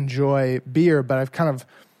still enjoy beer, but I've kind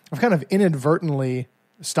of inadvertently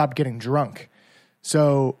stopped getting drunk.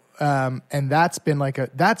 So, and that's been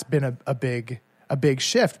a big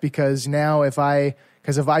shift, because now if I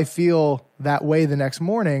feel that way the next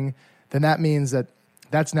morning, then that means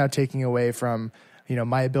that's now taking away from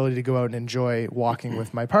my ability to go out and enjoy walking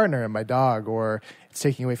with my partner and my dog, or it's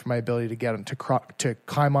taking away from my ability to get to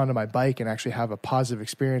climb onto my bike and actually have a positive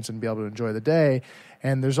experience and be able to enjoy the day.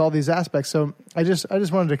 And there's all these aspects. So I just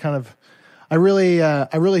wanted to kind of, I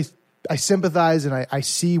sympathize, and I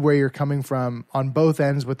see where you're coming from on both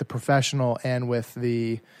ends, with the professional and with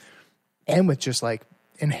just like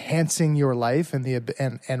enhancing your life and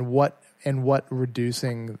what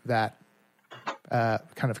reducing that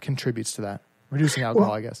kind of contributes to that. Reducing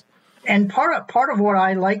alcohol, I guess. And part of what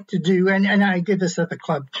I like to do, and I did this at the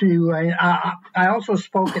club too. I also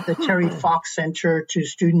spoke at the Terry Fox Center to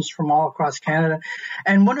students from all across Canada.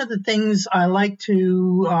 And one of the things I like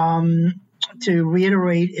to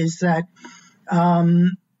reiterate is that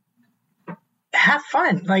have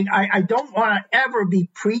fun. Like I don't want to ever be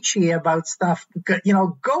preachy about stuff.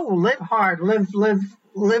 Go live hard, live.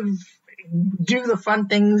 Do the fun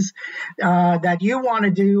things that you want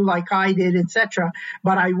to do, like I did, etc.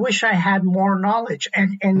 But I wish I had more knowledge.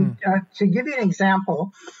 And to give you an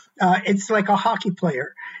example, it's like a hockey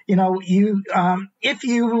player. If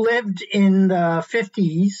you lived in the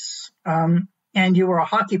 50s and you were a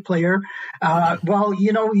hockey player,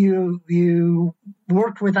 you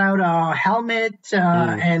worked without a helmet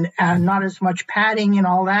and not as much padding and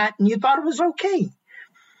all that, and you thought it was okay.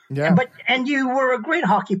 Yeah. And you were a great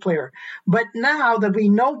hockey player. But now that we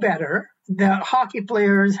know better, the hockey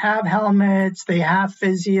players have helmets, they have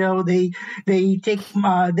physio, they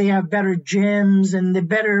have better gyms and the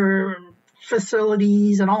better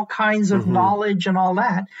facilities and all kinds of knowledge and all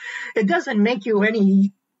that. It doesn't make you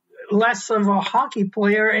any less of a hockey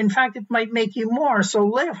player. In fact, it might make you more. So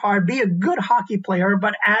live hard, be a good hockey player,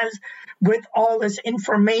 but as with all this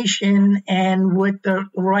information and with the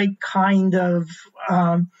right kind of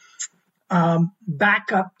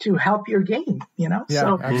backup to help your game, Yeah,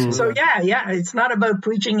 it's not about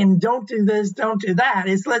preaching and don't do this, don't do that.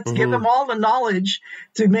 It's let's give them all the knowledge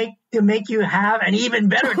to make you have an even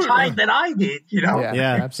better time than I did,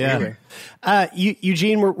 Yeah, absolutely.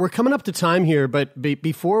 Eugene, we're coming up to time here, but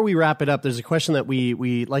before we wrap it up, there's a question that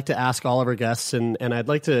we like to ask all of our guests, and I'd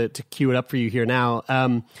like to cue it up for you here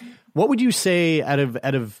now. What would you say out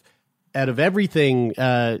of everything,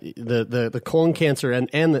 the colon cancer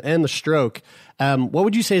and the stroke, what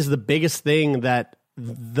would you say is the biggest thing that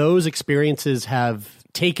those experiences have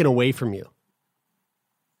taken away from you?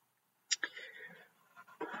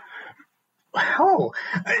 Oh,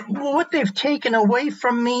 what they've taken away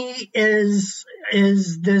from me is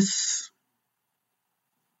this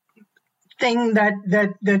thing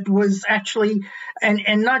that was actually,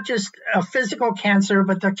 and not just a physical cancer,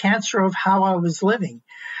 but the cancer of how I was living.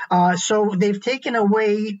 So they've taken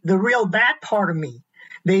away the real bad part of me.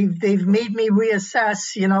 They've made me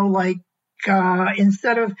reassess,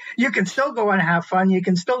 instead of, you can still go and have fun, you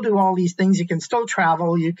can still do all these things, you can still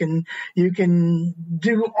travel, you can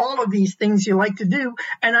do all of these things you like to do,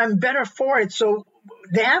 and I'm better for it. So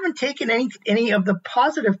they haven't taken any of the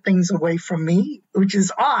positive things away from me, which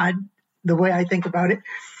is odd the way I think about it.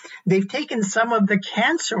 They've taken some of the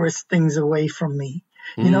cancerous things away from me.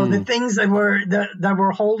 The things that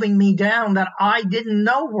were holding me down, that I didn't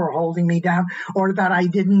know were holding me down, or that I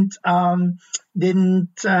didn't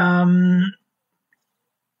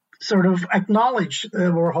sort of acknowledge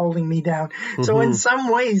were holding me down. Mm-hmm. So in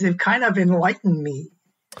some ways, they've kind of enlightened me.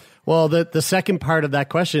 Well, the second part of that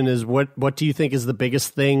question is what do you think is the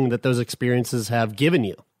biggest thing that those experiences have given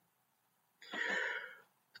you?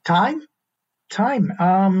 Time.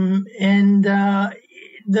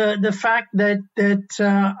 The fact that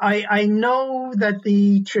I know that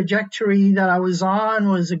the trajectory that I was on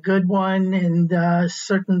was a good one, and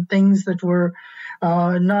certain things that were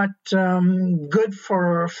not good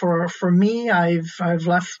for me, I've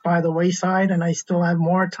left by the wayside, and I still have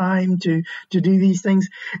more time to do these things.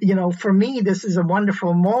 For me, this is a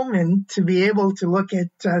wonderful moment to be able to look at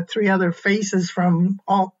three other faces from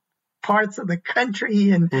all parts of the country,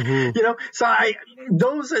 and so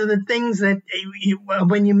those are the things that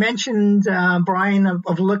when you mentioned, Brian,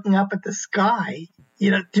 of looking up at the sky,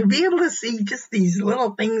 to be able to see just these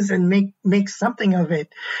little things and make something of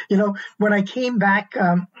it. When I came back,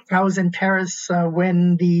 I was in Paris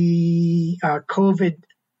when the COVID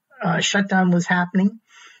shutdown was happening.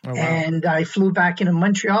 Oh, wow. And I flew back into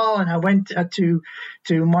Montreal, and I went to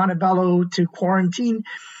Montebello to quarantine.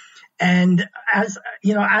 And as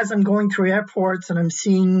I'm going through airports and I'm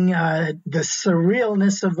seeing the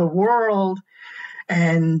surrealness of the world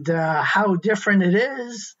and how different it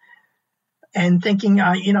is, and thinking,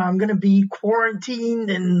 I'm going to be quarantined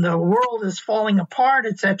and the world is falling apart,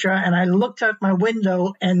 etc. And I looked out my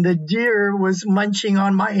window, and the deer was munching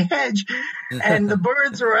on my hedge, and the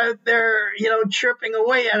birds were out there, chirping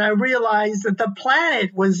away. And I realized that the planet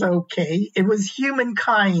was okay. It was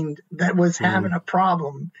humankind that was having a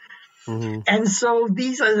problem. Mm-hmm. And so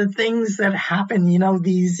these are the things that happen,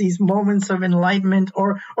 these moments of enlightenment,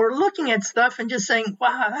 or looking at stuff and just saying,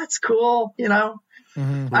 wow, that's cool.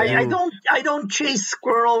 Mm-hmm. I don't chase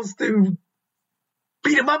squirrels to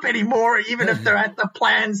beat them up anymore, even if they're at the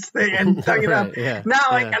plants and tugging right, up. Yeah, now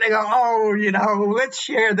I gotta go, let's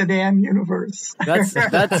share the damn universe. That's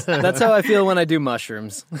how I feel when I do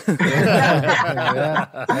mushrooms. Yeah,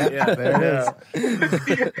 there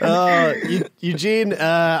it is. Eugene,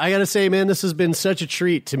 I gotta say, man, this has been such a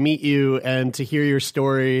treat to meet you and to hear your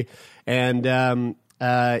story. And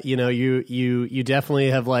you definitely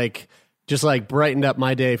have just brightened up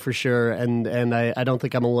my day for sure. And I don't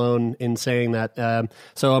think I'm alone in saying that.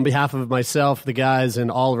 So on behalf of myself, the guys, and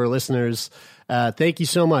all of our listeners, thank you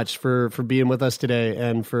so much for being with us today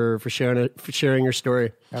and for sharing your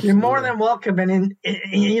story. Absolutely. You're more than welcome. And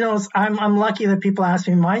I'm lucky that people ask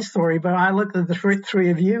me my story, but I look at the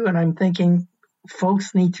three of you and I'm thinking,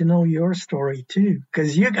 folks need to know your story too,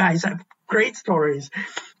 because you guys have great stories.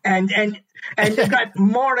 And you've got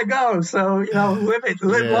more to go. So,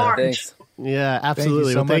 live large. Thanks. Yeah,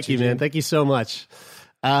 absolutely. Thank you, man. Thank you so much.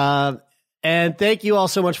 And thank you all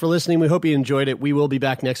so much for listening. We hope you enjoyed it. We will be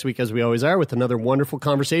back next week, as we always are, with another wonderful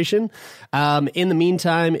conversation. In the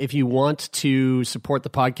meantime, if you want to support the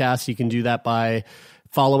podcast, you can do that by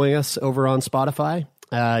following us over on Spotify.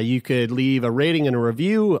 You could leave a rating and a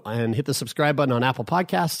review and hit the subscribe button on Apple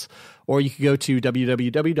Podcasts, or you could go to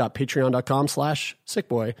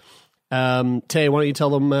www.patreon.com/sickboy. Tay, why don't you tell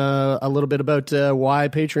them a little bit about why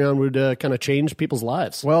Patreon would kind of change people's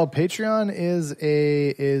lives? Well, Patreon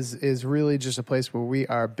is really just a place where we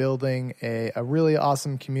are building a really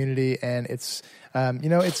awesome community, and it's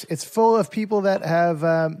it's full of people that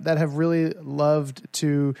have really loved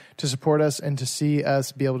to support us and to see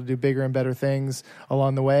us be able to do bigger and better things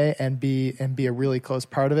along the way, and be a really close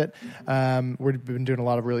part of it. We've been doing a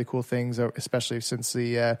lot of really cool things, especially since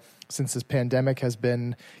this pandemic has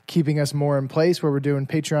been keeping us more in place, where we're doing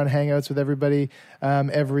Patreon hangouts with everybody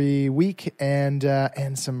every week, and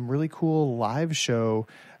some really cool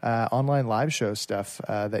online live show stuff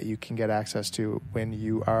that you can get access to when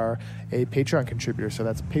you are a Patreon contributor. So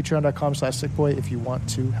that's patreon.com/sickboy if you want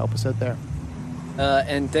to help us out there.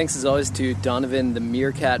 And thanks as always to Donovan the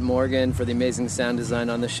Meerkat Morgan for the amazing sound design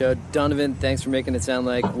on the show. Donovan, thanks for making it sound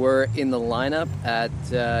like we're in the lineup at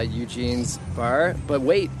Eugene's bar. But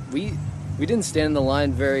wait, we we didn't stand in the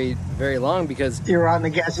line very, very long because you're on the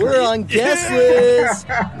guest list. We're on guest list.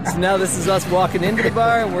 So now this is us walking into the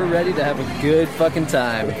bar, and we're ready to have a good fucking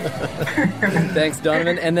time. Thanks,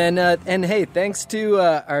 Donovan. And then, and hey, thanks to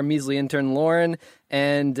our measly intern Lauren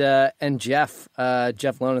and Jeff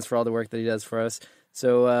Lonis for all the work that he does for us.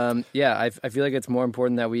 So I feel like it's more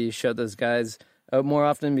important that we shout those guys out more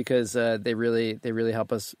often because they really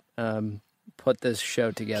help us put this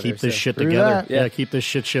show together. Keep this shit together. Yeah, keep this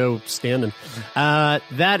shit show standing.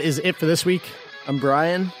 That is it for this week. I'm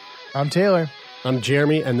Brian. I'm Taylor. I'm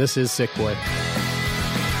Jeremy, and this is Sick Boy.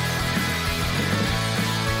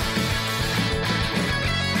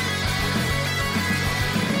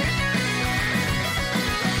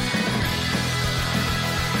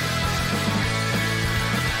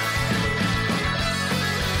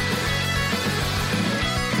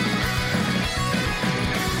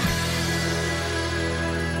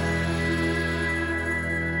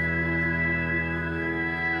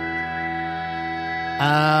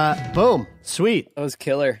 Boom. Sweet. That was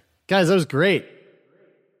killer. Guys, that was great.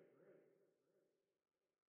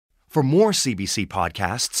 For more CBC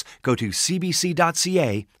podcasts, go to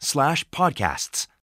cbc.ca/podcasts.